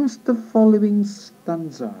pronounced the following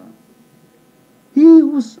stanza: "He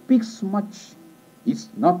who speaks much is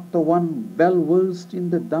not the one well versed in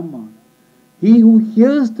the Dhamma. He who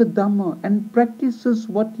hears the Dhamma and practices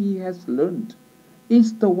what he has learnt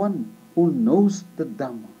is the one who knows the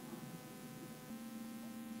Dhamma."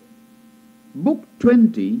 Book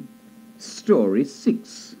 20, Story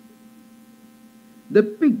 6. The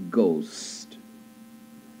Pig Ghost.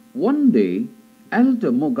 One day,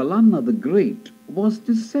 Elder Moggallana the Great was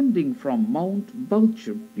descending from Mount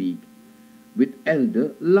Vulture Peak with Elder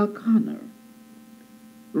Lakhana.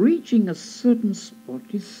 Reaching a certain spot,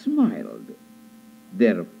 he smiled.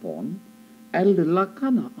 Thereupon, Elder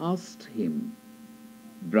Lakhana asked him,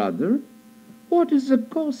 "Brother, what is the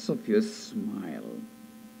cause of your smile?"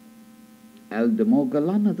 Elder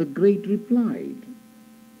Moggallana the Great replied,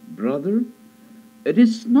 "Brother, it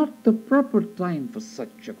is not the proper time for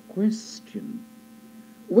such a question.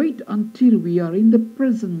 Wait until we are in the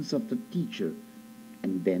presence of the teacher,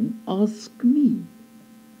 and then ask me."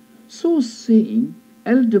 So saying,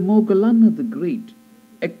 Elder Moggallana the Great,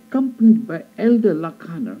 accompanied by Elder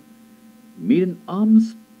Lakhana, made an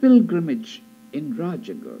alms pilgrimage in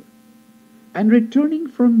Rajagar. And returning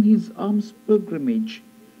from his alms pilgrimage,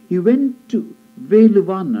 he went to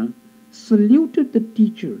Veluvana, saluted the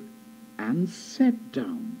teacher, and sat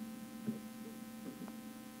down.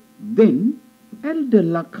 Then Elder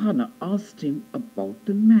Lakhana asked him about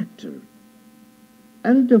the matter.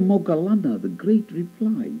 Elder Moggallana the Great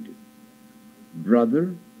replied,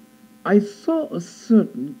 "Brother, I saw a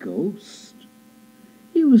certain ghost.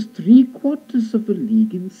 He was 3/4 of a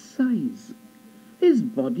league in size. His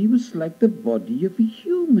body was like the body of a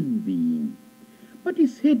human being, but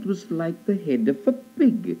his head was like the head of a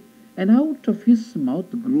pig, and out of his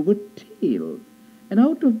mouth grew a tail, and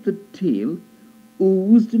out of the tail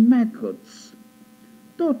oozed maggots.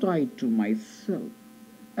 Thought I to myself,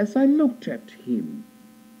 as I looked at him,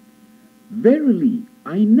 verily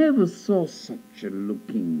I never saw such a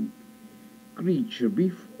looking creature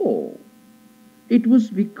before. It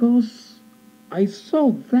was because I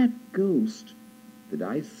saw that ghost that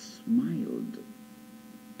I smiled."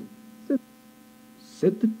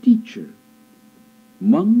 Said the teacher,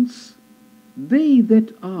 "Monks, they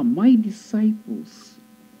that are my disciples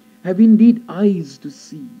have indeed eyes to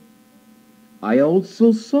see. I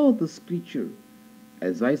also saw this creature,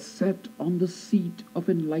 as I sat on the seat of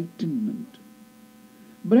enlightenment.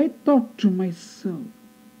 But I thought to myself,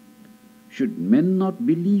 should men not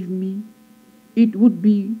believe me, it would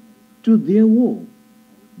be to their woe.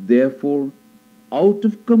 Therefore, out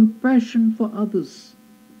of compassion for others,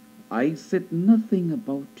 I said nothing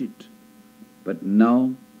about it. But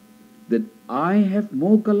now that I have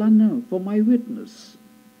Moggallana for my witness,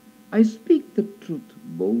 I speak the truth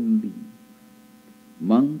boldly.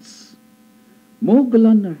 Monks,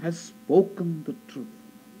 Moggallana has spoken the truth.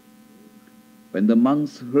 When the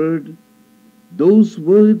monks heard those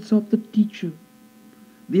words of the teacher,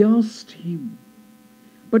 they asked him,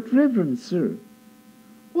 "But, Reverend Sir,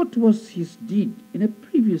 what was his deed in a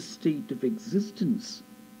previous state of existence?"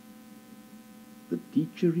 The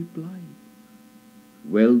teacher replied,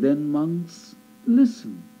 "Well then, monks,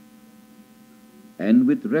 listen." And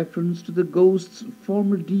with reference to the ghost's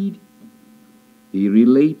former deed, he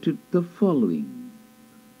related the following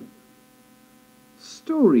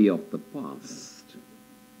story of the past.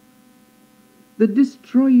 The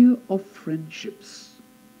destroyer of friendships.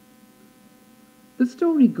 The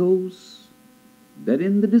story goes that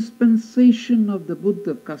in the dispensation of the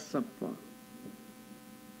Buddha Kassapa,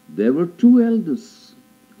 there were two elders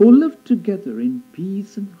who lived together in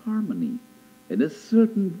peace and harmony in a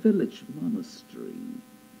certain village monastery.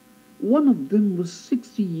 One of them was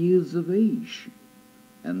 60 years of age,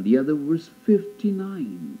 and the other was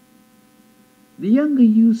 59. The younger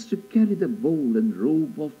used to carry the bowl and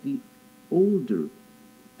robe of the older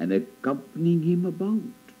and accompanying him about.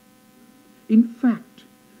 In fact,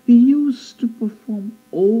 he used to perform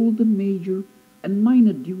all the major and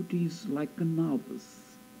minor duties like a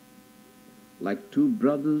novice. Like two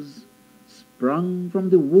brothers sprung from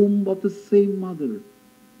the womb of the same mother,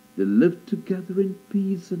 they lived together in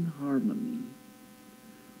peace and harmony.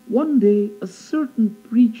 One day a certain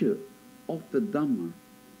preacher of the Dhamma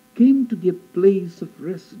came to their place of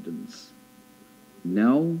residence.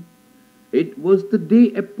 Now it was the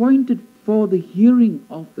day appointed for the hearing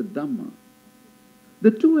of the Dhamma.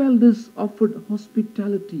 The two elders offered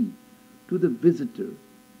hospitality to the visitor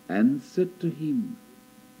and said to him,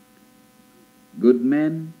 "Good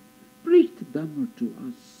man, preach the Dhamma to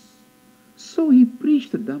us." So he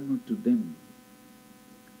preached the Dhamma to them.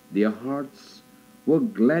 Their hearts were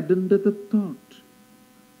gladdened at the thought,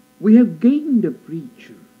 "We have gained a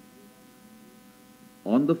preacher."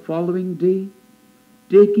 On the following day,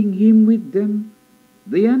 taking him with them,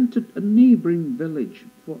 they entered a neighboring village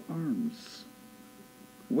for alms.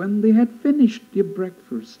 When they had finished their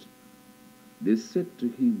breakfast, they said to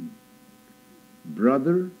him,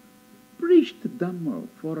 "Brother, preach the Dhamma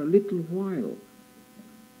for a little while,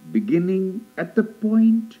 beginning at the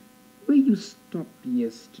point where you stopped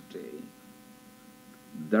yesterday."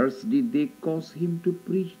 Thus did they cause him to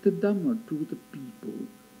preach the Dhamma to the people.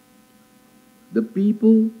 The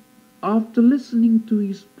people, after listening to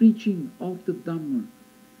his preaching of the Dhamma,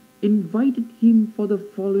 invited him for the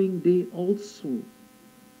following day also.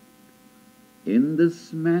 In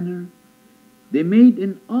this manner, they made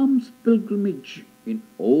an alms pilgrimage in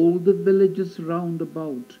all the villages round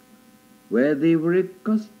about, where they were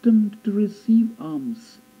accustomed to receive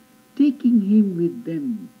alms, taking him with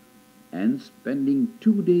them and spending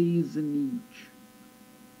 2 days in each.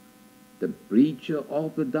 The preacher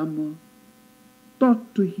of the Dhamma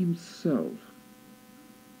thought to himself,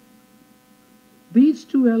 "These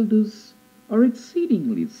two elders are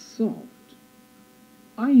exceedingly soft.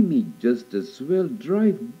 I may just as well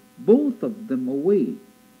drive both of them away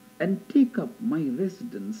and take up my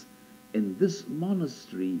residence in this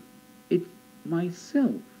monastery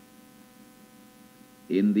myself."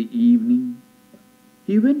 In the evening,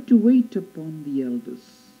 he went to wait upon the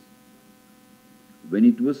elders. When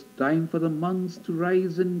it was time for the monks to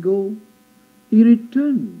rise and go, he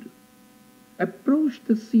returned, approached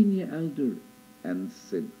the senior elder, and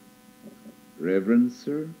said, "Reverend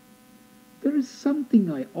Sir, there is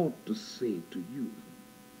something I ought to say to you."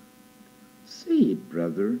 "Say it,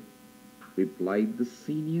 brother," replied the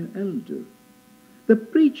senior elder. The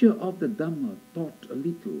preacher of the Dhamma thought a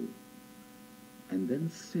little, and then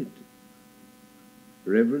said,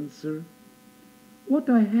 "Reverend Sir, what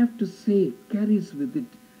I have to say carries with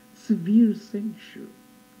it severe censure."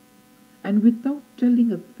 And without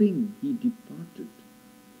telling a thing, he departed,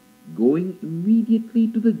 going immediately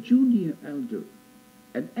to the junior elder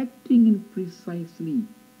and acting in precisely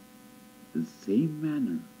the same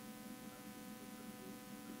manner.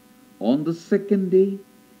 On the second day,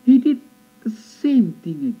 he did the same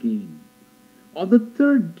thing again. On the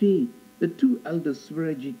third day, the two elders were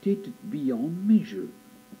agitated beyond measure.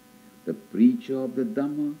 The preacher of the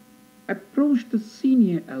Dhamma approached the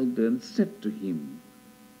senior elder and said to him,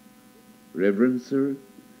 Reverend sir,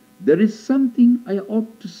 there is something I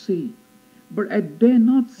ought to say, but I dare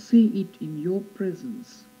not say it in your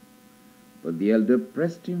presence. But the elder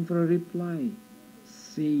pressed him for a reply,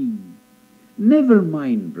 saying, Never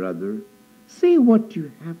mind, brother, say what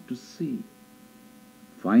you have to say.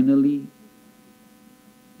 Finally,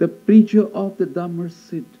 the preacher of the Dhamma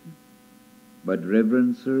said, But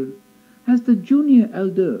Reverend sir, has the junior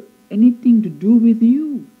elder anything to do with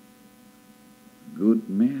you? Good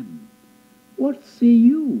man, what say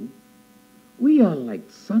you? We are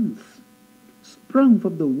like sons, sprung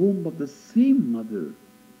from the womb of the same mother.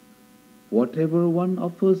 Whatever one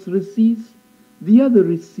of us receives, the other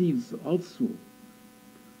receives also.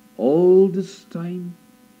 All this time,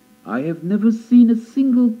 I have never seen a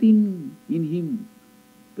single thing in him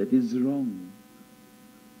that is wrong.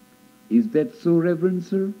 Is that so, Reverend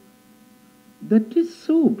sir? That is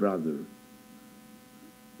so, brother.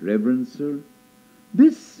 Reverend sir,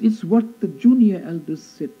 this is what the junior elder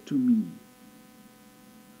said to me.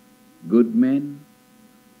 Good man,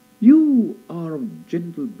 you are of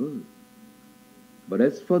gentle birth. But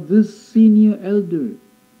as for this senior elder,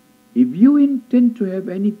 if you intend to have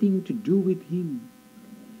anything to do with him,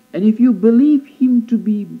 and if you believe him to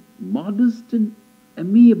be modest and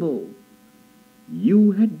amiable,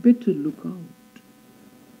 you had better look out.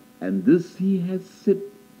 And this he has said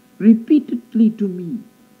repeatedly to me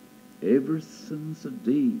ever since the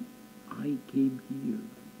day I came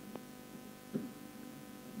here.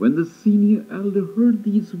 When the senior elder heard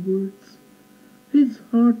these words, his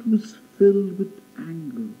heart was filled with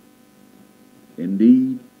anger.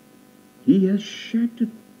 Indeed, he has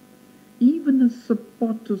shattered, even as a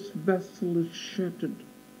potter's vessel is shattered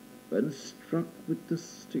when struck with the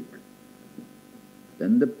stick.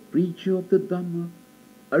 Then the preacher of the Dhamma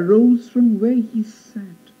arose from where he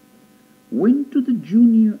sat, went to the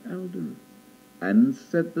junior elder, and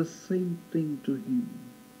said the same thing to him.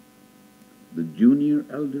 The junior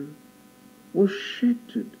elder was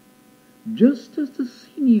shattered, just as the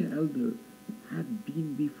senior elder had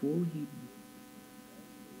been before him.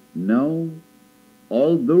 Now,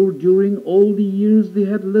 although during all the years they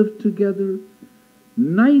had lived together,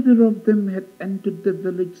 neither of them had entered the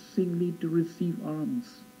village singly to receive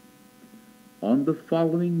alms. On the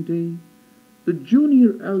following day, the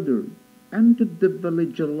junior elder entered the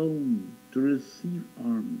village alone to receive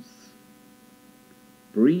alms,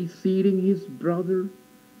 preceding his brother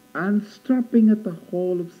and stopping at the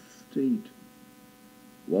hall of state,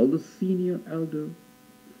 while the senior elder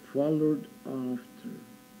followed after.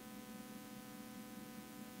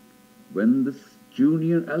 When the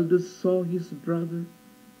junior elder saw his brother,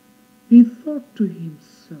 he thought to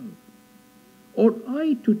himself, Ought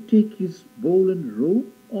I to take his bowl and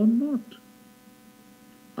robe or not?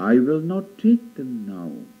 I will not take them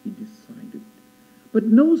now, he decided. But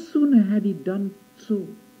no sooner had he done so,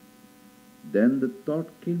 than the thought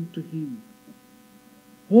came to him,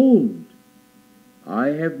 Hold, I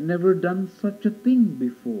have never done such a thing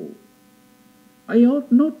before. I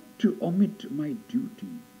ought not to omit my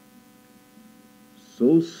duty.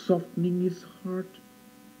 So softening his heart,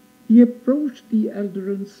 he approached the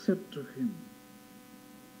elder and said to him,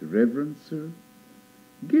 Reverend sir,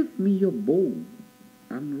 give me your bowl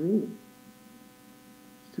and robe.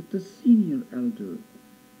 Said the senior elder,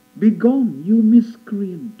 Begone, you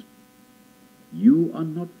miscreant! You are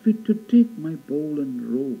not fit to take my bowl and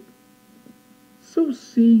robe. So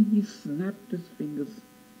saying, he snapped his fingers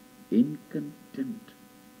in contempt.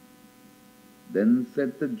 Then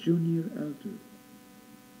said the junior elder,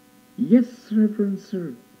 Yes, Reverend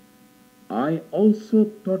sir, I also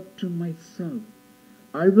thought to myself,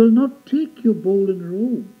 I will not take your bowl and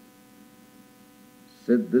robe.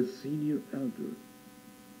 Said the senior elder,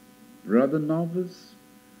 Brother novice,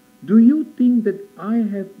 do you think that I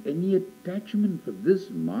have any attachment for this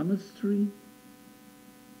monastery?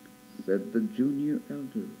 Said the junior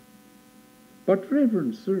elder, But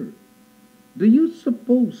Reverend sir, do you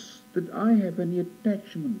suppose that I have any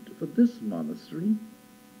attachment for this monastery?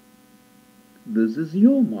 This is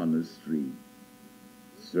your monastery.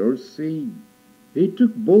 So saying, he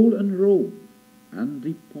took bowl and robe and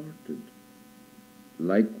departed.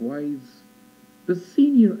 Likewise, the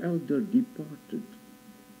senior elder departed.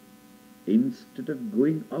 Instead of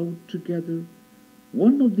going out together,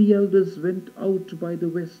 one of the elders went out by the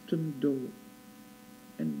western door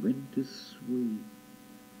and went his way,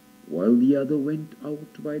 while the other went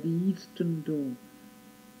out by the eastern door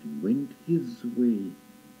and went his way.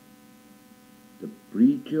 The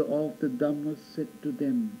preacher of the Dhamma said to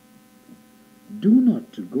them, Do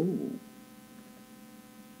not go.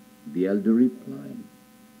 The elder replied,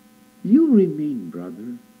 You remain,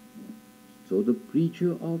 brother. So the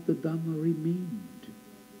preacher of the Dhamma remained.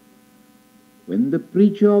 When the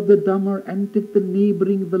preacher of the Dhamma entered the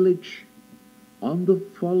neighboring village on the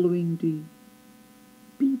following day,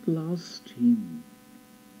 people asked him,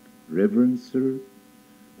 "Reverend sir,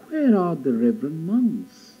 where are the reverend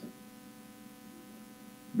monks?"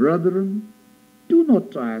 "Brethren, do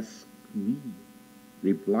not ask me,"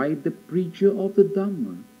 replied the preacher of the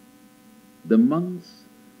Dhamma. "The monks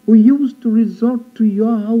who used to resort to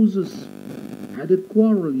your houses had a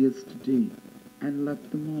quarrel yesterday and left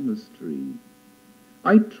the monastery.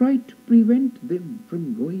 I tried to prevent them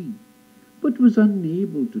from going, but was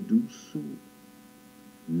unable to do so.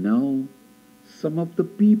 Now, some of the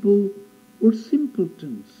people were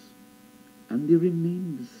simpletons, and they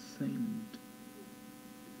remained silent.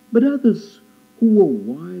 But others who were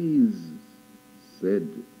wise said,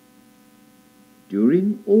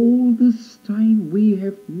 'During all this time we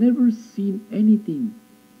have never seen anything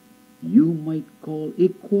you might call a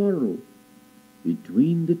quarrel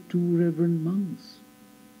between the two reverend monks.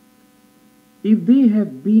 If they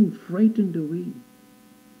have been frightened away,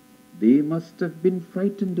 they must have been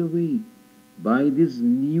frightened away by this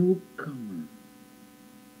newcomer,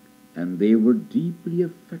 and they were deeply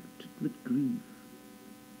affected with grief.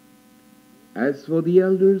 As for the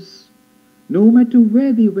elders, no matter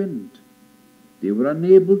where they went, they were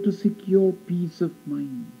unable to secure peace of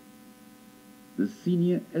mind.' The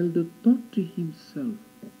senior elder thought to himself,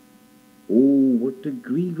 'Oh, what a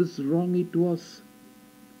grievous wrong it was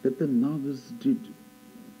that the novice did.'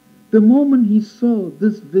 The moment he saw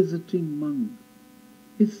this visiting monk,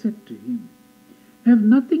 he said to him, 'Have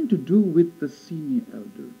nothing to do with the senior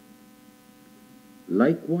elder.'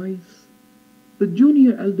 Likewise, the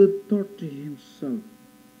junior elder thought to himself,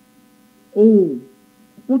 'Oh,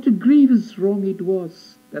 what a grievous wrong it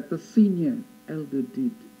was that the senior elder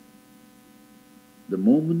did.' The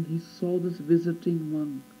moment he saw this visiting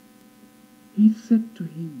monk, he said to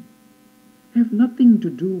him, 'Have nothing to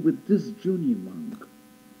do with this junior monk.'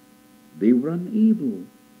 They were unable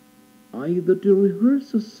either to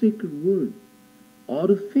rehearse a sacred word or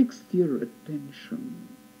to fix their attention.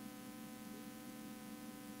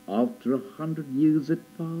 After 100 years had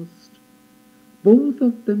passed, both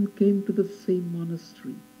of them came to the same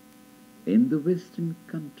monastery in the western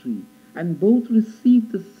country, and both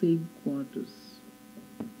received the same quarters.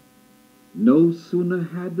 No sooner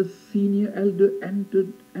had the senior elder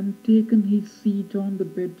entered and taken his seat on the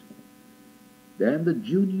bed than the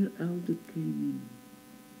junior elder came in.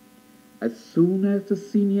 As soon as the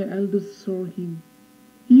senior elder saw him,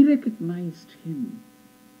 he recognized him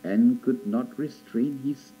and could not restrain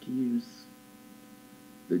his tears.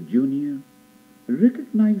 The junior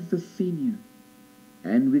recognized the senior,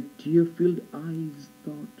 and with tear-filled eyes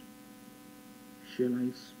thought, 'Shall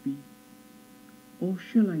I speak, or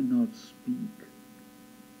shall I not speak?'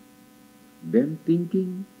 Then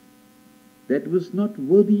thinking that was not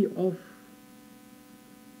worthy of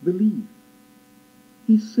belief,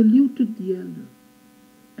 he saluted the elder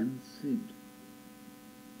and said,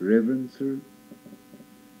 'Reverend sir,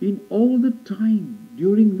 in all the time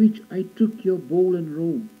during which I took your bowl and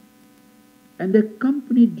robe and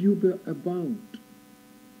accompanied you about,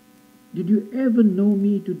 did you ever know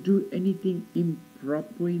me to do anything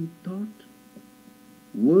improper in thought,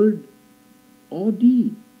 word, or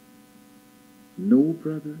deed?' 'No,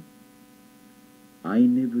 brother, I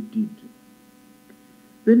never did.'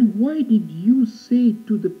 'Then why did you say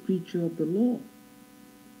to the preacher of the law,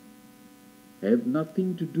 "Have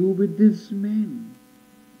nothing to do with this man"?'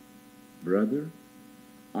 'Brother,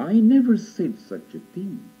 I never said such a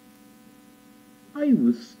thing. I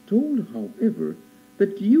was told, however,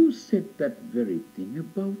 that you said that very thing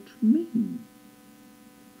about me.'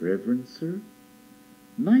 'Reverend sir,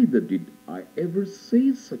 neither did I ever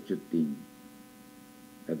say such a thing.'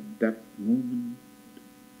 At that moment,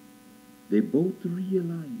 they both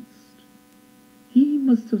realized he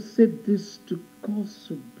must have said this to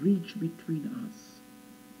cause a breach between us,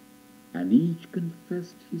 and each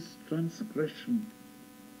confessed his transgression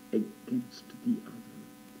against the other.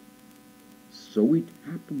 So it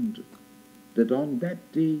happened that on that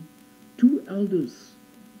day 2 elders,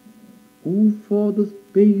 who for the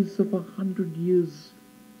space of 100 years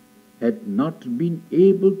had not been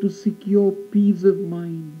able to secure peace of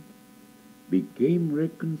mind, became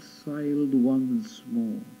reconciled once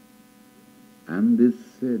more. And they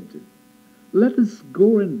said, 'Let us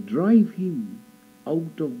go and drive him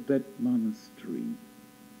out of that monastery.'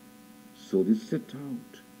 So they set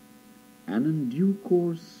out, and in due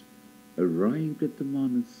course arrived at the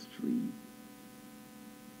monastery.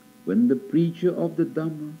 When the preacher of the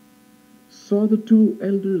Dhamma saw the 2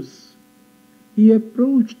 elders, he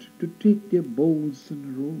approached to take their bowls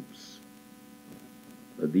and robes.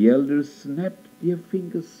 But the elders snapped their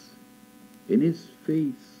fingers in his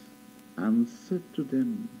face and said to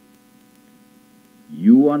them,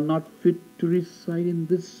 "You are not fit to reside in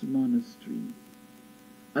this monastery."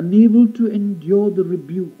 Unable to endure the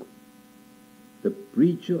rebuke, the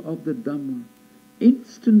preacher of the Dhamma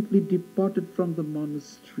instantly departed from the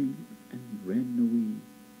monastery and ran away.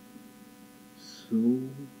 So,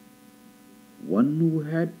 one who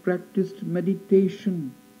had practiced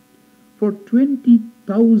meditation for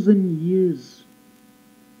 20,000 years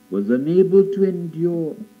was unable to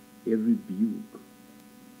endure a rebuke.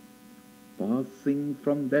 Passing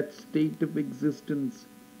from that state of existence,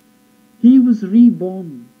 he was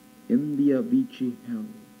reborn in the Avicii hell.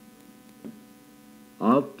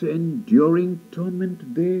 After enduring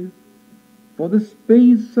torment there for the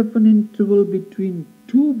space of an interval between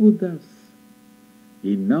two Buddhas,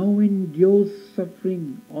 he now endures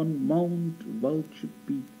suffering on Mount Vulture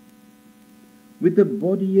Peak, with the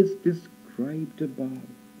body as described above.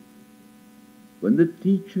 When the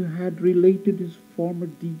teacher had related his former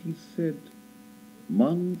deed, he said,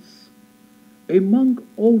 "Monks, a monk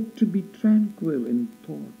ought to be tranquil in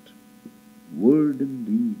thought, word and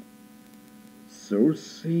deed." So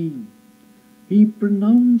saying, he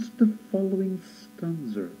pronounced the following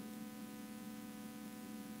stanza: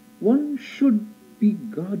 "One should be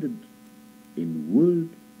guarded in word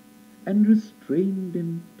and restrained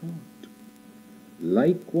in thought.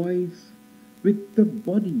 Likewise, with the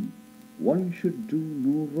body one should do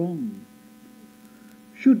no wrong.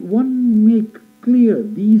 Should one make clear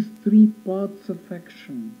these three paths of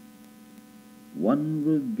action, one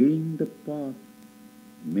will gain the path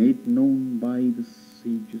made known by the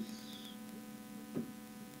sages."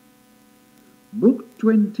 Book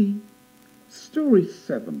 20, Story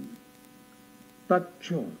 7,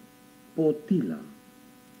 Taccho Potila.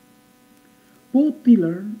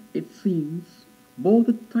 Potila, it seems, bore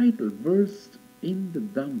the title versed in the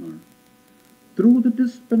Dhamma through the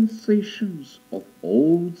dispensations of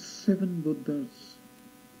all 7 Buddhas,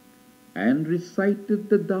 and recited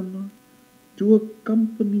the Dhamma to a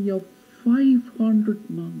company of 500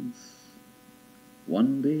 monks.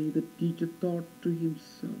 One day the teacher thought to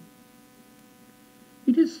himself,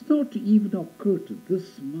 "It has not even occurred to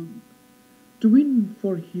this monk to win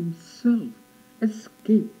for himself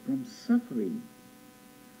escape from suffering.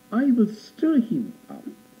 I will stir him up."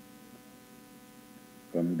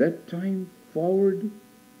 From that time forward,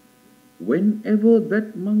 whenever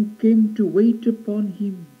that monk came to wait upon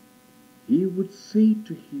him, he would say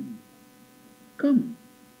to him, "Come,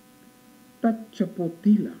 Taccha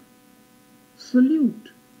Potila,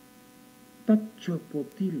 salute, Taccha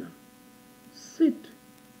Potila, sit,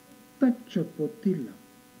 Taccha Potila,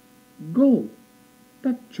 go,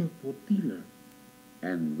 Taccha Potila."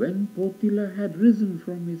 And when Potila had risen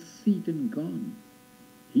from his seat and gone,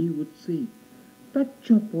 he would say,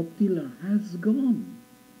 "Taccha Potila has gone."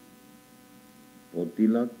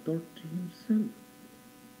 Potila thought to himself,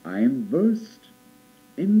 "I am versed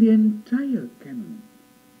in the entire canon.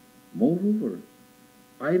 Moreover,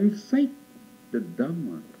 I recite the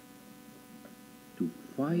Dhamma to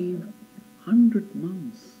 500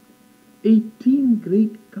 monks, 18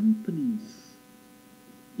 great companies.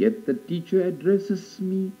 Yet the teacher addresses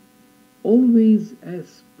me always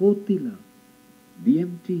as Potila, the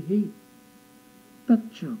empty head.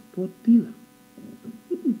 Taccha Potila.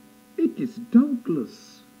 It is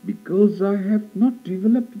doubtless because I have not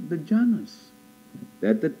developed the jhanas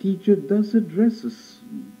that the teacher thus addresses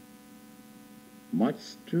me." Much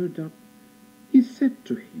stirred up, he said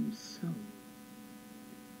to himself,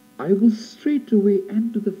 "I will straightway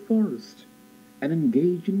enter the forest and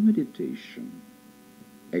engage in meditation."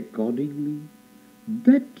 Accordingly,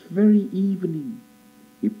 that very evening,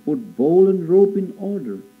 he put bowl and robe in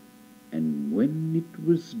order, and when it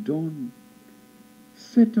was dawn,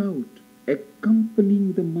 set out,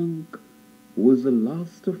 accompanying the monk who was the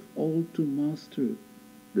last of all to master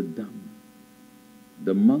the Dhamma.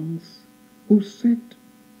 The monks who sat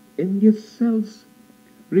in their cells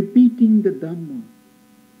repeating the Dhamma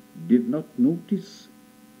did not notice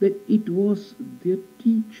that it was their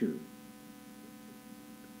teacher.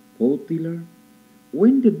 Potila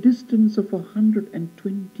went a distance of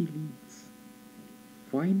 120 leagues,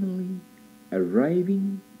 finally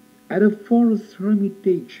arriving at a forest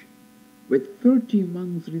hermitage where 30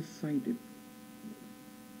 monks resided.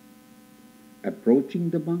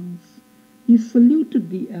 Approaching the monks, he saluted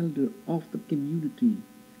the elder of the community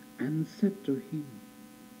and said to him,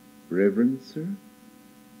 "Reverend sir,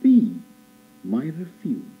 be my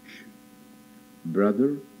refuge.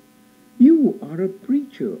 Brother, You are a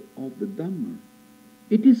preacher of the Dhamma.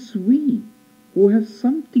 It is we who have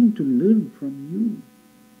something to learn from you.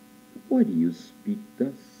 Why do you speak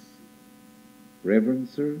thus? Reverend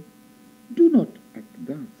sir, do not act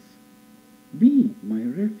thus. Be my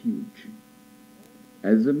refuge.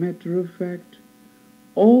 As a matter of fact,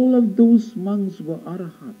 all of those monks were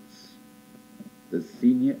arahats. The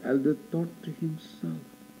senior elder thought to himself,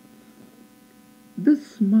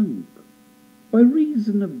 this monk, by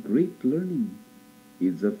reason of great learning,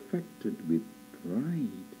 is affected with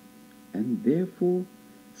pride, and therefore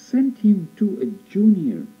sent him to a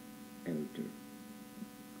junior elder.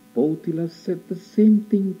 Potila said the same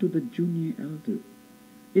thing to the junior elder.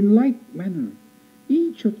 In like manner,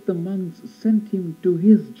 each of the monks sent him to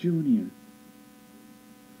his junior.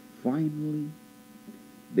 Finally,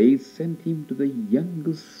 they sent him to the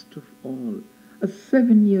youngest of all, a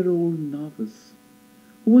 7-year-old novice,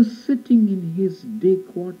 who was sitting in his day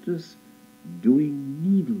quarters doing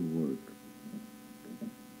needlework.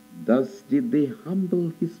 Thus did they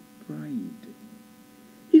humble his pride.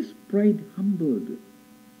 His pride humbled.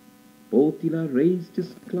 Potila raised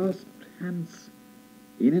his clasped hands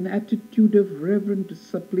in an attitude of reverent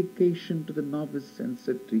supplication to the novice and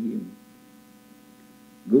said to him,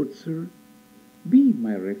 good sir, be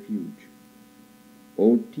my refuge.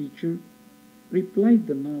 O teacher, replied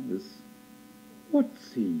the novice, what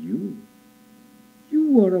say you?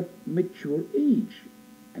 You are of mature age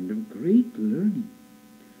and of great learning.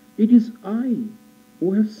 It is I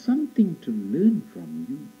who have something to learn from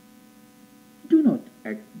you. Do not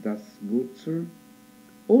act thus, good sir.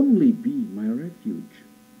 Only be my refuge.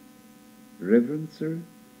 Reverend sir,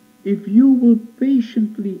 if you will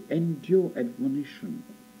patiently endure admonition,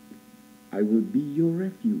 I will be your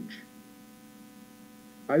refuge.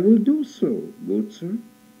 I will do so, good sir.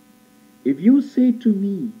 If you say to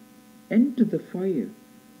me, enter the fire,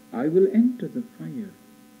 I will enter the fire.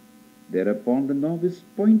 Thereupon the novice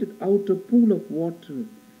pointed out a pool of water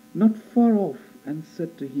not far off and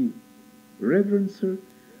said to him, Reverend sir,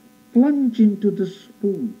 plunge into this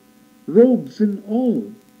pool, robes and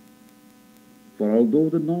all. For although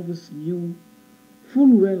the novice knew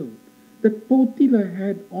full well that Potila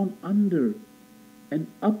had on under and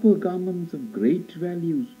upper garments of great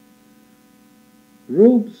values,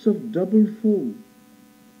 robes of double fold,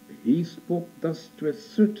 he spoke thus to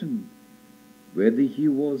ascertain whether he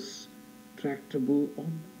was tractable or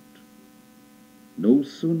not. No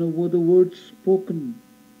sooner were the words spoken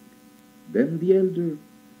than the elder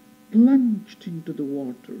plunged into the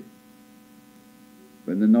water.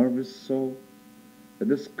 When the novice saw that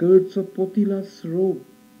the skirts of Potila's robe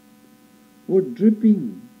were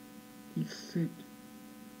dripping, he said,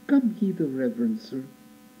 come hither, reverend sir.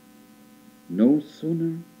 No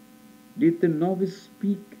sooner did the novice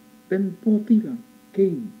speak than Potila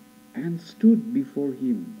came and stood before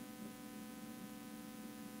him.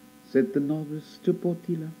 Said the novice to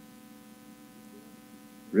Potila,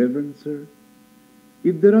 Reverend sir,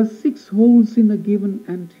 if there are 6 holes in a given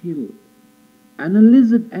ant hill, and a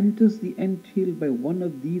lizard enters the ant hill by one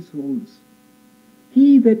of these holes,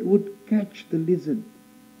 he that would catch the lizard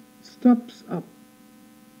stops up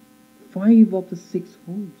 5 of the 6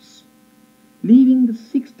 holes, leaving the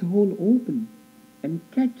 6th hole open, and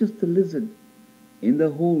catches the lizard in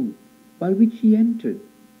the hole by which he entered.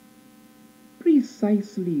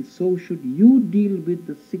 Precisely so should you deal with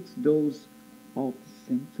the 6 doors of the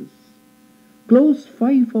senses. Close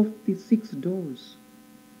 5 of the 6 doors,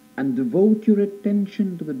 and devote your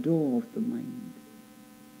attention to the door of the mind.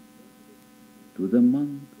 To the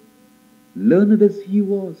monk, learned as he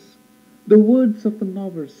was, the words of the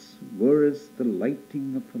novice were as the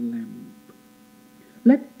lighting of a lamp.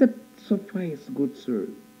 Let that suffice, good sir,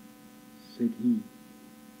 said he,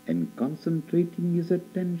 and concentrating his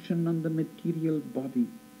attention on the material body,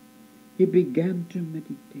 he began to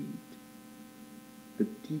meditate. The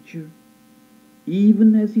teacher,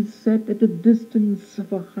 even as he sat at a distance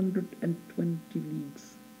of 120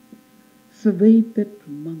 leagues, surveyed that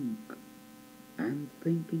monk, and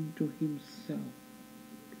thinking to himself,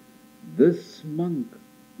 this monk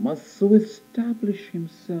must so establish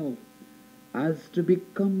himself as to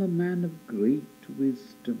become a man of great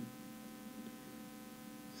wisdom,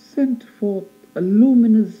 sent forth a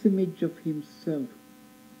luminous image of himself,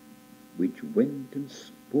 which went and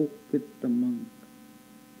spoke with the monk,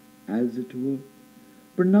 as it were,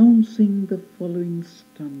 pronouncing the following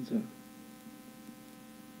stanza.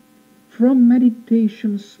 From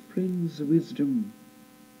meditation springs wisdom.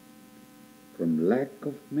 From lack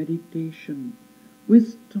of meditation,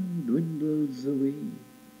 wisdom dwindles away.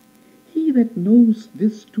 He that knows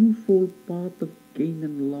this twofold path of gain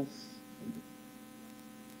and loss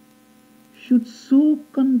should so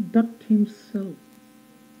conduct himself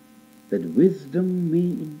that wisdom may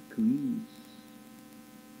increase.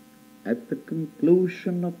 At the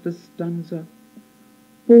conclusion of the stanza,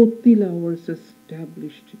 Potila was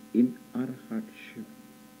established in arhatship.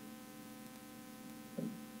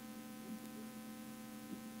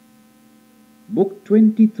 Book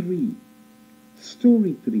 23,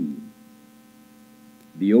 Story 3,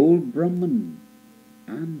 The Old Brahman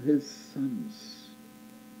and His Sons.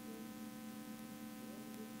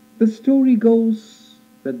 The story goes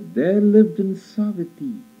that there lived in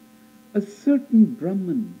Savati a certain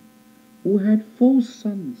Brahman who had 4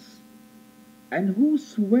 sons and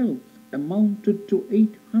whose wealth amounted to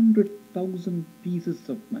 800,000 pieces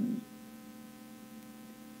of money.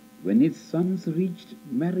 When his sons reached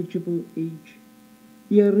marriageable age,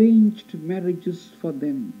 he arranged marriages for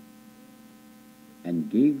them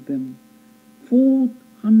and gave them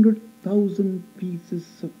 400,000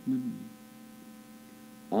 pieces of money.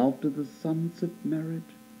 After the sons had married,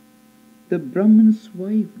 the Brahman's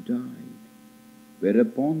wife died,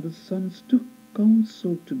 whereupon the sons took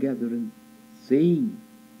counsel together, saying,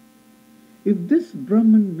 "If this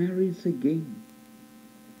Brahman marries again,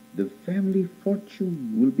 the family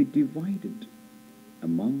fortune will be divided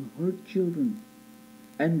among her children,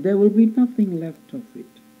 and there will be nothing left of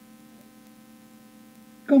it.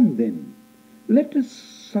 Come then, let us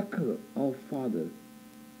succor our father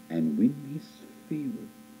and win his favor."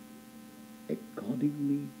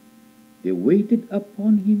 Accordingly, they waited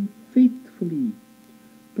upon him faithfully,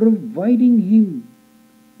 providing him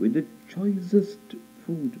with the choicest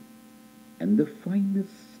food and the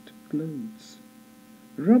finest clothes,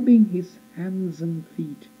 rubbing his hands and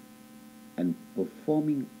feet, and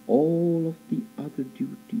performing all of the other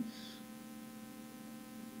duties.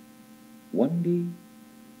 One day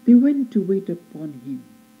they went to wait upon him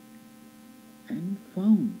and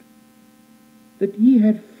found that he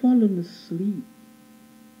had fallen asleep,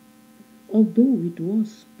 although it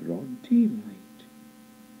was broad daylight.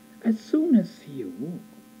 As soon as he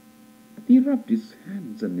awoke, he rubbed his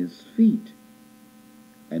hands and his feet,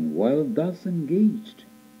 and while thus engaged,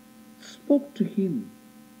 spoke to him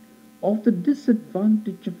of the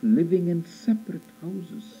disadvantage of living in separate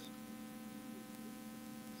houses.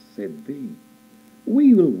 Said they,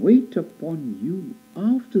 "We will wait upon you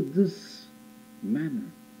after this manner,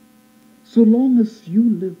 so long as you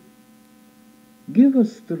live. Give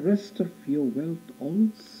us the rest of your wealth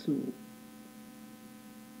also."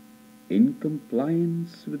 In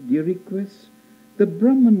compliance with their request, the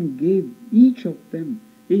Brahman gave each of them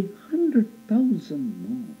 100,000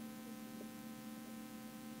 more.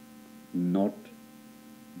 Not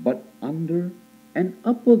but under and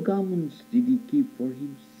upper garments did he keep for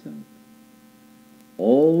himself.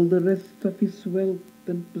 All the rest of his wealth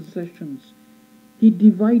and possessions he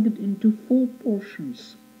divided into 4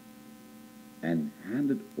 portions and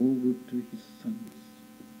handed over to his sons.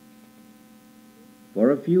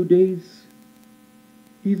 For a few days,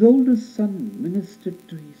 his oldest son ministered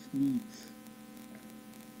to his needs.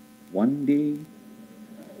 One day,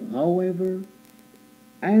 however,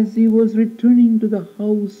 as he was returning to the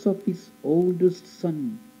house of his oldest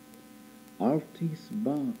son, after his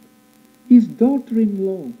bath, his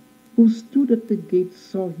daughter-in-law, who stood at the gate,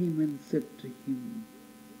 saw him and said to him,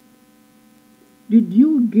 "Did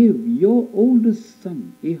you give your oldest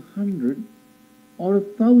son 100 or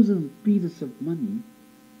 1,000 pieces of money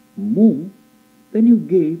more than you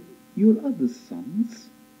gave your other sons?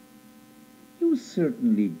 You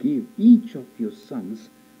certainly gave each of your sons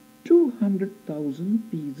 200,000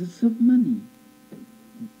 pieces of money.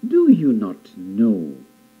 Do you not know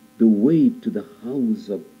the way to the house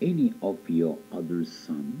of any of your other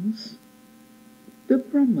sons?" The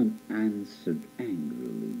Brahman answered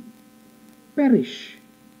angrily, "Perish,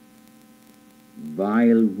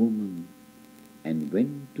 vile woman," and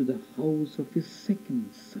went to the house of his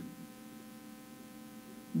second son.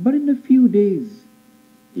 But in a few days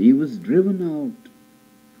he was driven out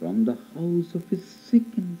from the house of his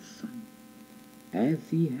second son, as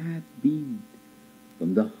he had been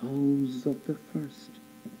from the house of the first,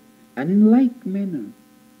 and in like manner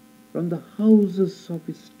from the houses of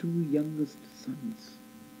his 2 youngest sons.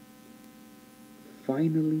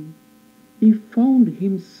 Finally, he found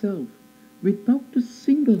himself without a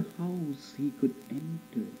single house he could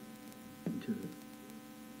enter.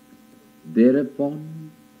 Thereupon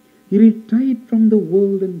he retired from the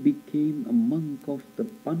world and became a monk of the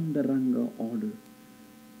Panduranga order,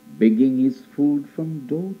 begging his food from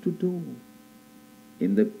door to door.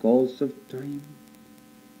 In the course of time,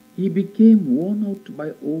 he became worn out by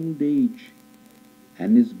old age,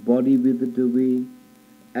 and his body withered away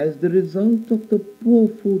as the result of the poor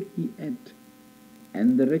food he ate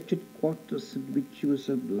and the wretched quarters in which he was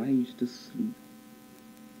obliged to sleep.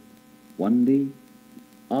 One day,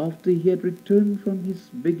 after he had returned from his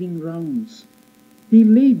begging rounds, he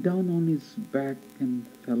lay down on his back and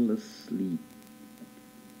fell asleep.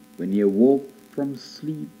 When he awoke from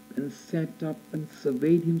sleep and sat up and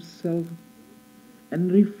surveyed himself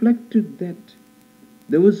and reflected that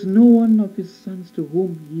there was no one of his sons to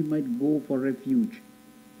whom he might go for refuge,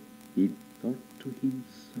 he thought to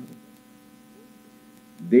himself,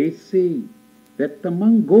 "They say that the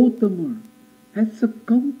monk Gautama has a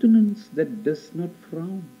countenance that does not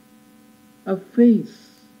frown, a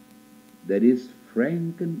face that is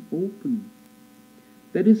frank and open,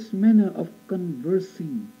 that his manner of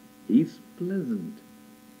conversing is pleasant,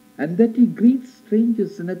 and that he greets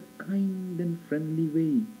strangers in a kind and friendly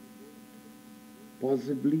way.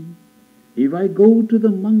 Possibly, if I go to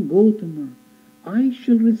the monk Gautama, I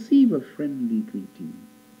shall receive a friendly greeting."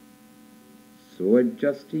 So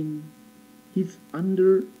adjusting his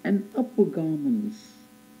under and upper garments,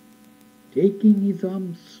 taking his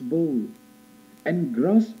alms bowl, and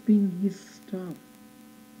grasping his staff,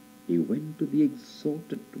 he went to the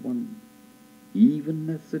Exalted One, even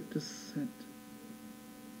as it is said,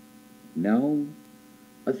 "Now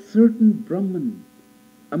a certain Brahman,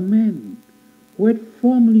 a man who had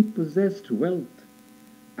formerly possessed wealth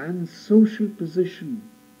and social position,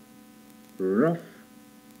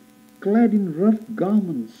 clad in rough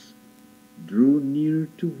garments, drew near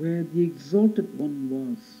to where the Exalted One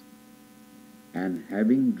was, and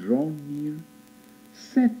having drawn near,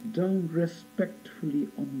 sat down respectfully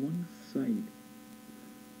on one side.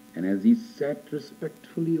 And as he sat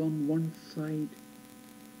respectfully on one side,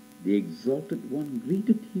 the Exalted One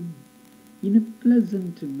greeted him in a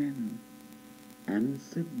pleasant manner, and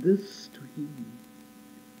said this to him,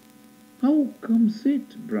 "How comes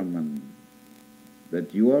it, Brahman,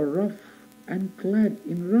 that you are rough and clad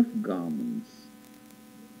in rough garments?"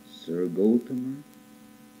 "Sir Gautama,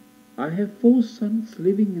 I have 4 sons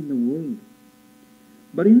living in the world,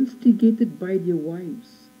 but instigated by their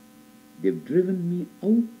wives, they've driven me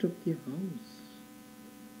out of their house."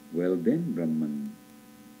 "Well then, Brahman,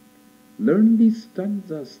 learn these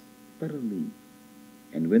stanzas thoroughly,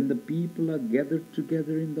 and when the people are gathered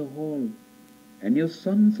together in the hall, and your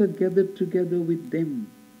sons are gathered together with them,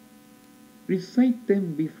 recite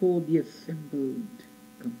them before the assembled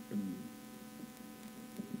company.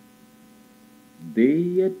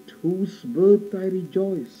 They at whose birth I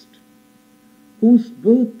rejoiced, whose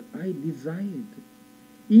birth I desired,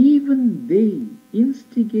 even they,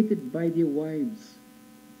 instigated by their wives,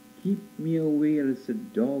 keep me away as a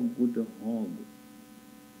dog would a hog.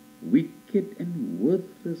 Wicked and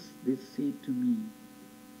worthless, they say to me,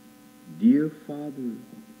 dear father,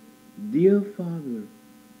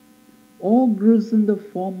 augurs in the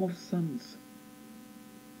form of sons,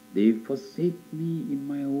 they forsake me in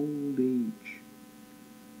my old age.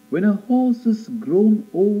 When a horse is grown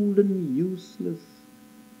old and useless,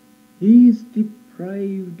 he is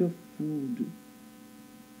deprived of food.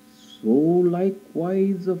 So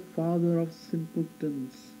likewise a father of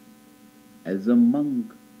simpletons, as a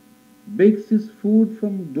monk begs his food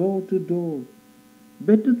from door to door,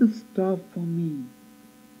 better the staff for me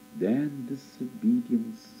than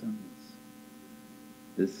disobedient sons.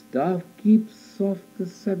 The staff keeps off the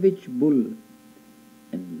savage bull,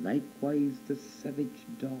 and likewise the savage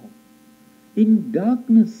dog. In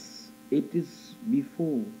darkness it is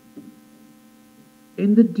before.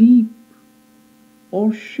 In the deep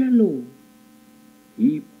or shallow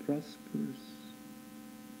he prospers.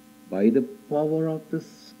 By the power of the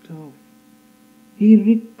staff he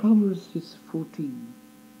recovers his footing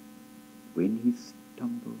when he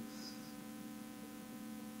stumbles.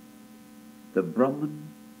 The Brahman,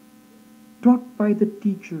 taught by the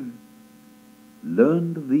teacher,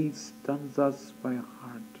 learned these stanzas by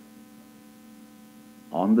heart.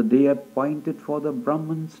 On the day appointed for the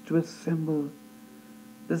Brahmans to assemble,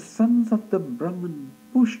 the sons of the Brahman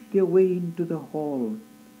pushed their way into the hall,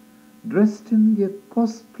 dressed in their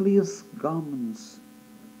costliest garments,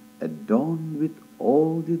 adorned with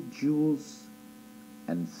all their jewels,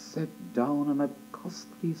 and sat down on a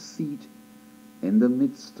costly seat in the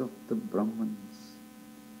midst of the Brahmans.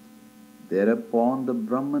 Thereupon the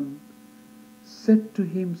Brahman said to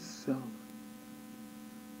himself,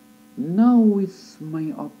 now is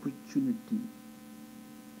my opportunity.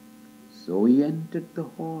 So he entered the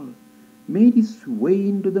hall, made his way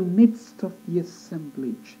into the midst of the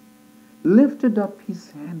assemblage, lifted up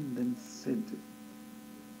his hand and said,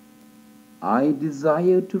 I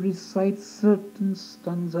desire to recite certain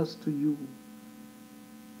stanzas to you.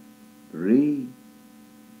 Pray,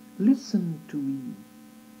 listen to me.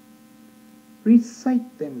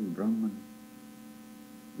 Recite them, Brahman.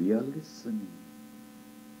 We are listening.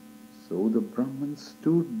 So the Brahman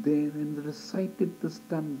stood there and recited the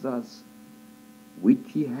stanzas which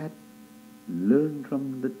he had learned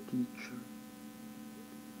from the teacher.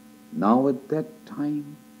 Now at that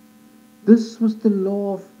time, this was the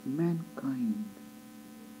law of mankind.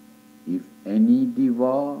 If any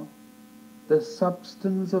devour the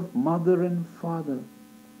substance of mother and father,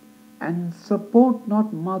 and support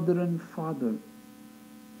not mother and father,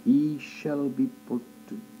 he shall be put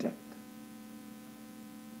to death.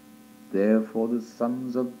 Therefore the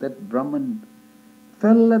sons of that Brahman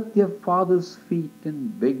fell at their father's feet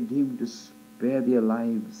and begged him to spare their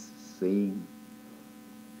lives, saying,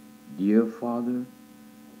 Dear father,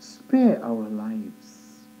 spare our lives.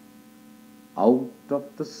 Out of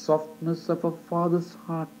the softness of a father's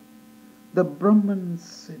heart, the Brahman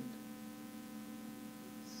said,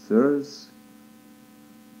 Sirs,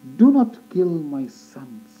 do not kill my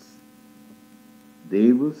sons.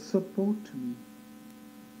 They will support me.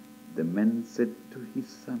 The man said to his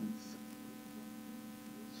sons,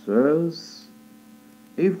 Sirs,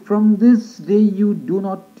 if from this day you do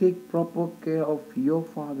not take proper care of your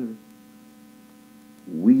father,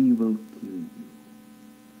 we will kill you.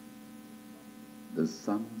 The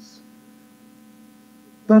sons,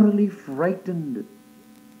 thoroughly frightened,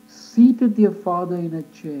 seated their father in a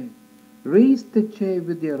chair, raised the chair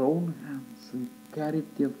with their own hands, and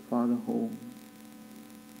carried their father home.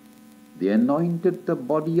 They anointed the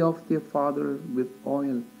body of their father with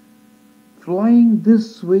oil, flying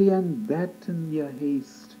this way and that in their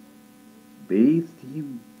haste, bathed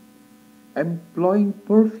him, employing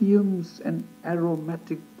perfumes and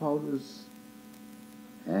aromatic powders,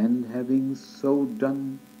 and having so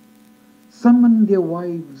done, summoned their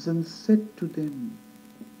wives and said to them,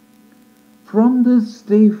 From this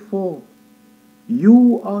day forth,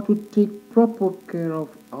 you are to take proper care of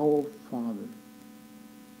our father.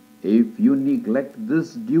 If you neglect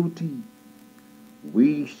this duty,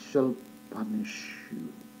 we shall punish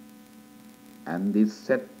you. And they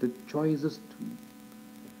set the choicest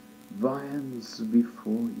viands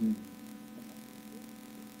before him.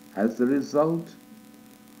 As a result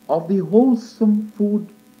of the wholesome food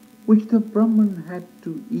which the Brahman had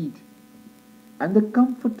to eat, and the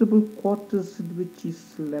comfortable quarters in which he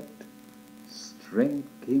slept, strength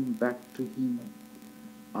came back to him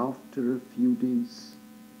after a few days,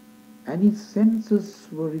 and his senses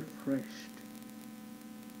were refreshed.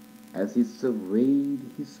 As he surveyed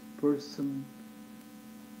his person,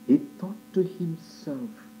 he thought to himself,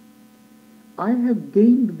 I have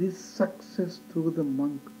gained this success through the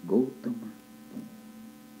monk Gautama.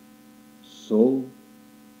 So,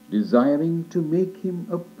 desiring to make him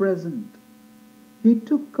a present, he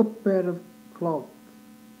took a pair of cloth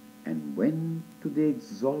and went to the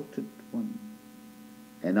exalted one,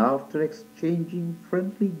 and after exchanging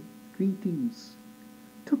friendly greetings,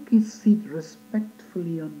 took his seat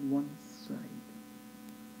respectfully on one side.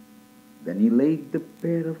 Then he laid the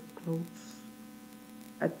pair of clothes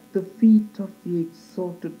at the feet of the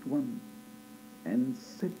exalted one and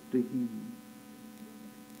said to him,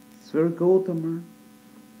 Sir Gautama,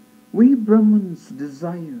 we Brahmins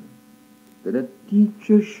desire that a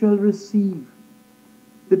teacher shall receive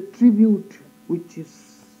the tribute which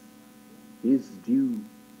is his due.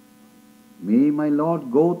 May my Lord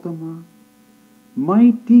Gautama,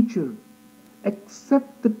 my teacher,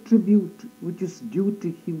 accept the tribute which is due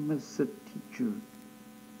to him as a teacher.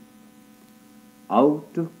 Out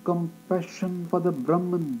of compassion for the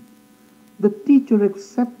Brahman, the teacher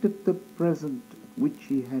accepted the present which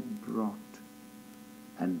he had brought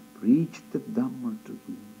and preached the Dhamma to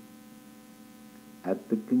him. At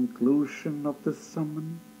the conclusion of the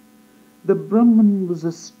sermon, the Brahman was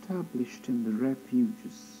established in the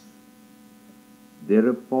refuges.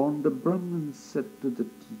 Thereupon the Brahman said to the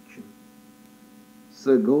teacher,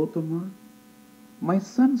 Sir Gautama, my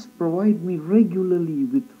sons provide me regularly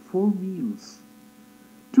with 4 meals.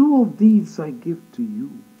 2 of these I give to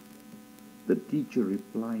you. The teacher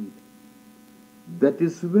replied, That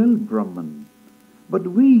is well, Brahman, but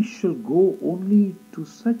we shall go only to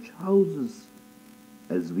such houses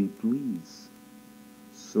as we please.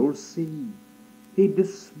 So saying, he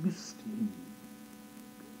dismissed him.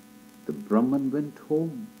 The Brahman went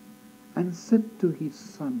home and said to his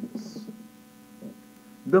sons,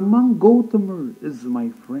 The monk Gautama is my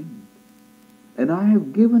friend, and I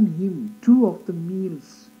have given him 2 of the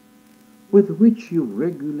meals with which you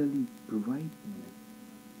regularly provide me.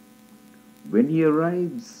 When he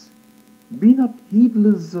arrives, be not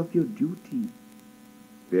heedless of your duty.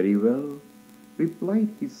 Very well, replied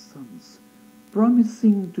his sons,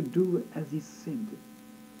 promising to do as he said.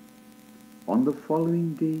 On the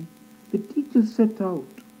following day, the teacher set out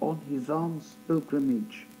on his alms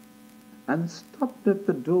pilgrimage and stopped at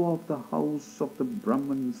the door of the house of the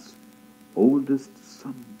Brahman's oldest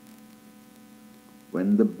son.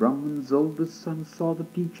 When the Brahman's oldest son saw the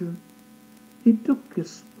teacher, he took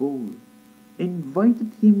his bowl,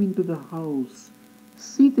 invited him into the house,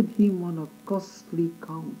 seated him on a costly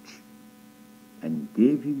couch, and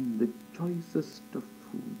gave him the choicest of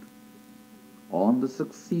food. On the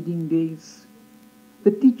succeeding days,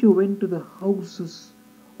 the teacher went to the houses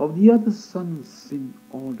of the other sons in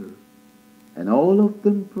order, and all of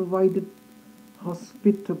them provided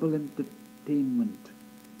hospitable entertainment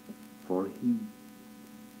for him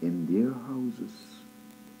in their houses.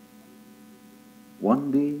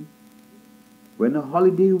 One day, when a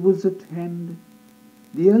holiday was at hand,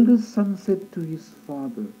 the eldest son said to his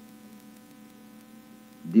father,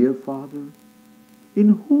 "Dear father, in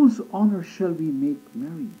whose honor shall we make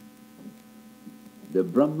merry?" The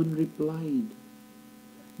Brahman replied,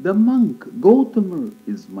 "The monk Gautama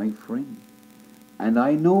is my friend, and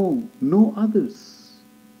I know no others."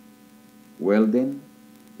 "Well then,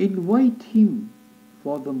 invite him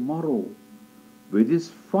for the morrow with his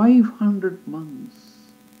 500 monks."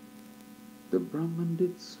 The Brahman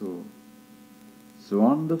did so. So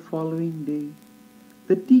on the following day,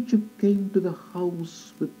 the teacher came to the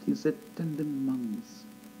house with his attendant monks.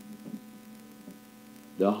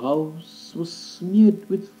 The house was smeared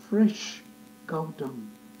with fresh cow dung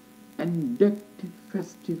and decked in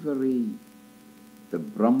festive array. The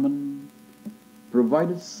Brahman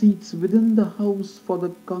provided seats within the house for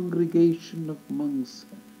the congregation of monks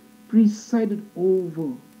presided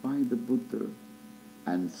over by the Buddha,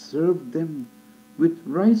 and served them with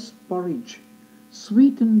rice porridge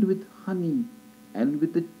sweetened with honey and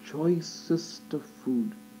with the choicest of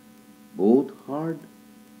food, both hard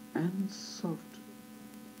and soft.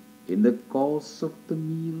 In the course of the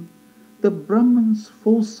meal, the Brahman's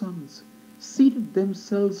 4 sons seated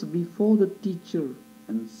themselves before the teacher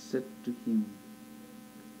and said to him,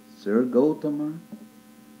 "Sir Gautama,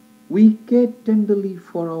 we care tenderly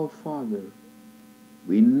for our father.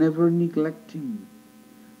 We never neglect him.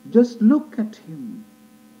 Just look at him."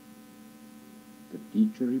 The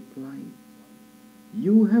teacher replied,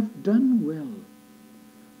 "You have done well.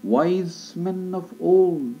 Wise men of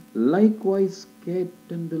old likewise cared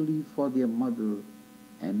tenderly for their mother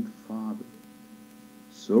and father."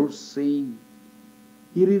 So saying,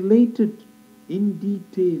 he related in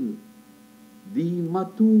detail the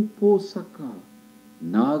Matu Posaka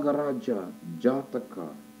Nagaraja Jataka,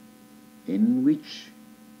 in which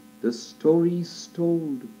the story is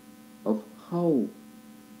told of how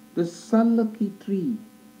the Salaki tree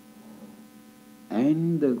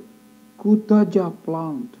and the Kutaja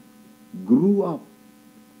plant grew up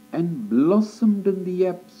and blossomed in the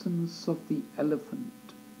absence of the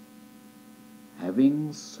elephant.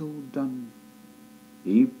 Having so done,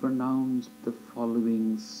 he pronounced the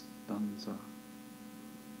following stanza.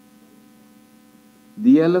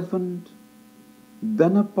 The elephant,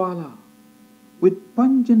 Dhammapada, with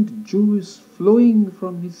pungent juice flowing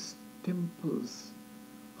from his temples,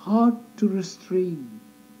 hard to restrain,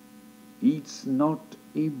 eats not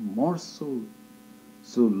a morsel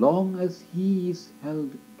so long as he is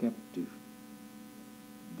held captive.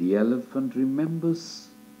 The elephant remembers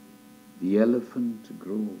the elephant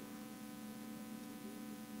grove.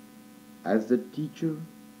 As the teacher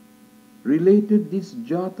related this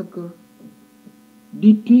Jataka,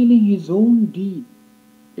 detailing his own deed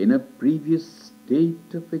in a previous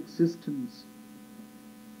state of existence,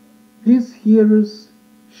 his hearers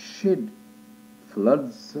shed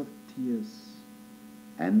floods of tears,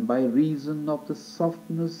 and by reason of the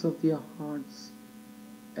softness of their hearts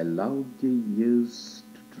allowed their ears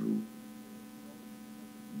to droop.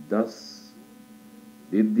 Thus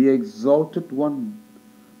did the exalted one,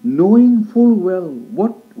 knowing full well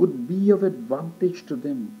what would be of advantage to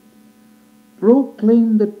them,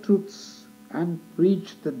 proclaim the truths and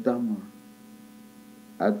preach the Dhamma.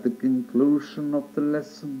 At the conclusion of the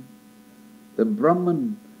lesson, the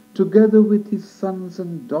Brahman, together with his sons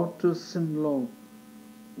and daughters-in-law,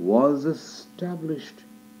 was established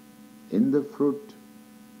in the fruit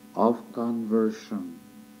of conversion.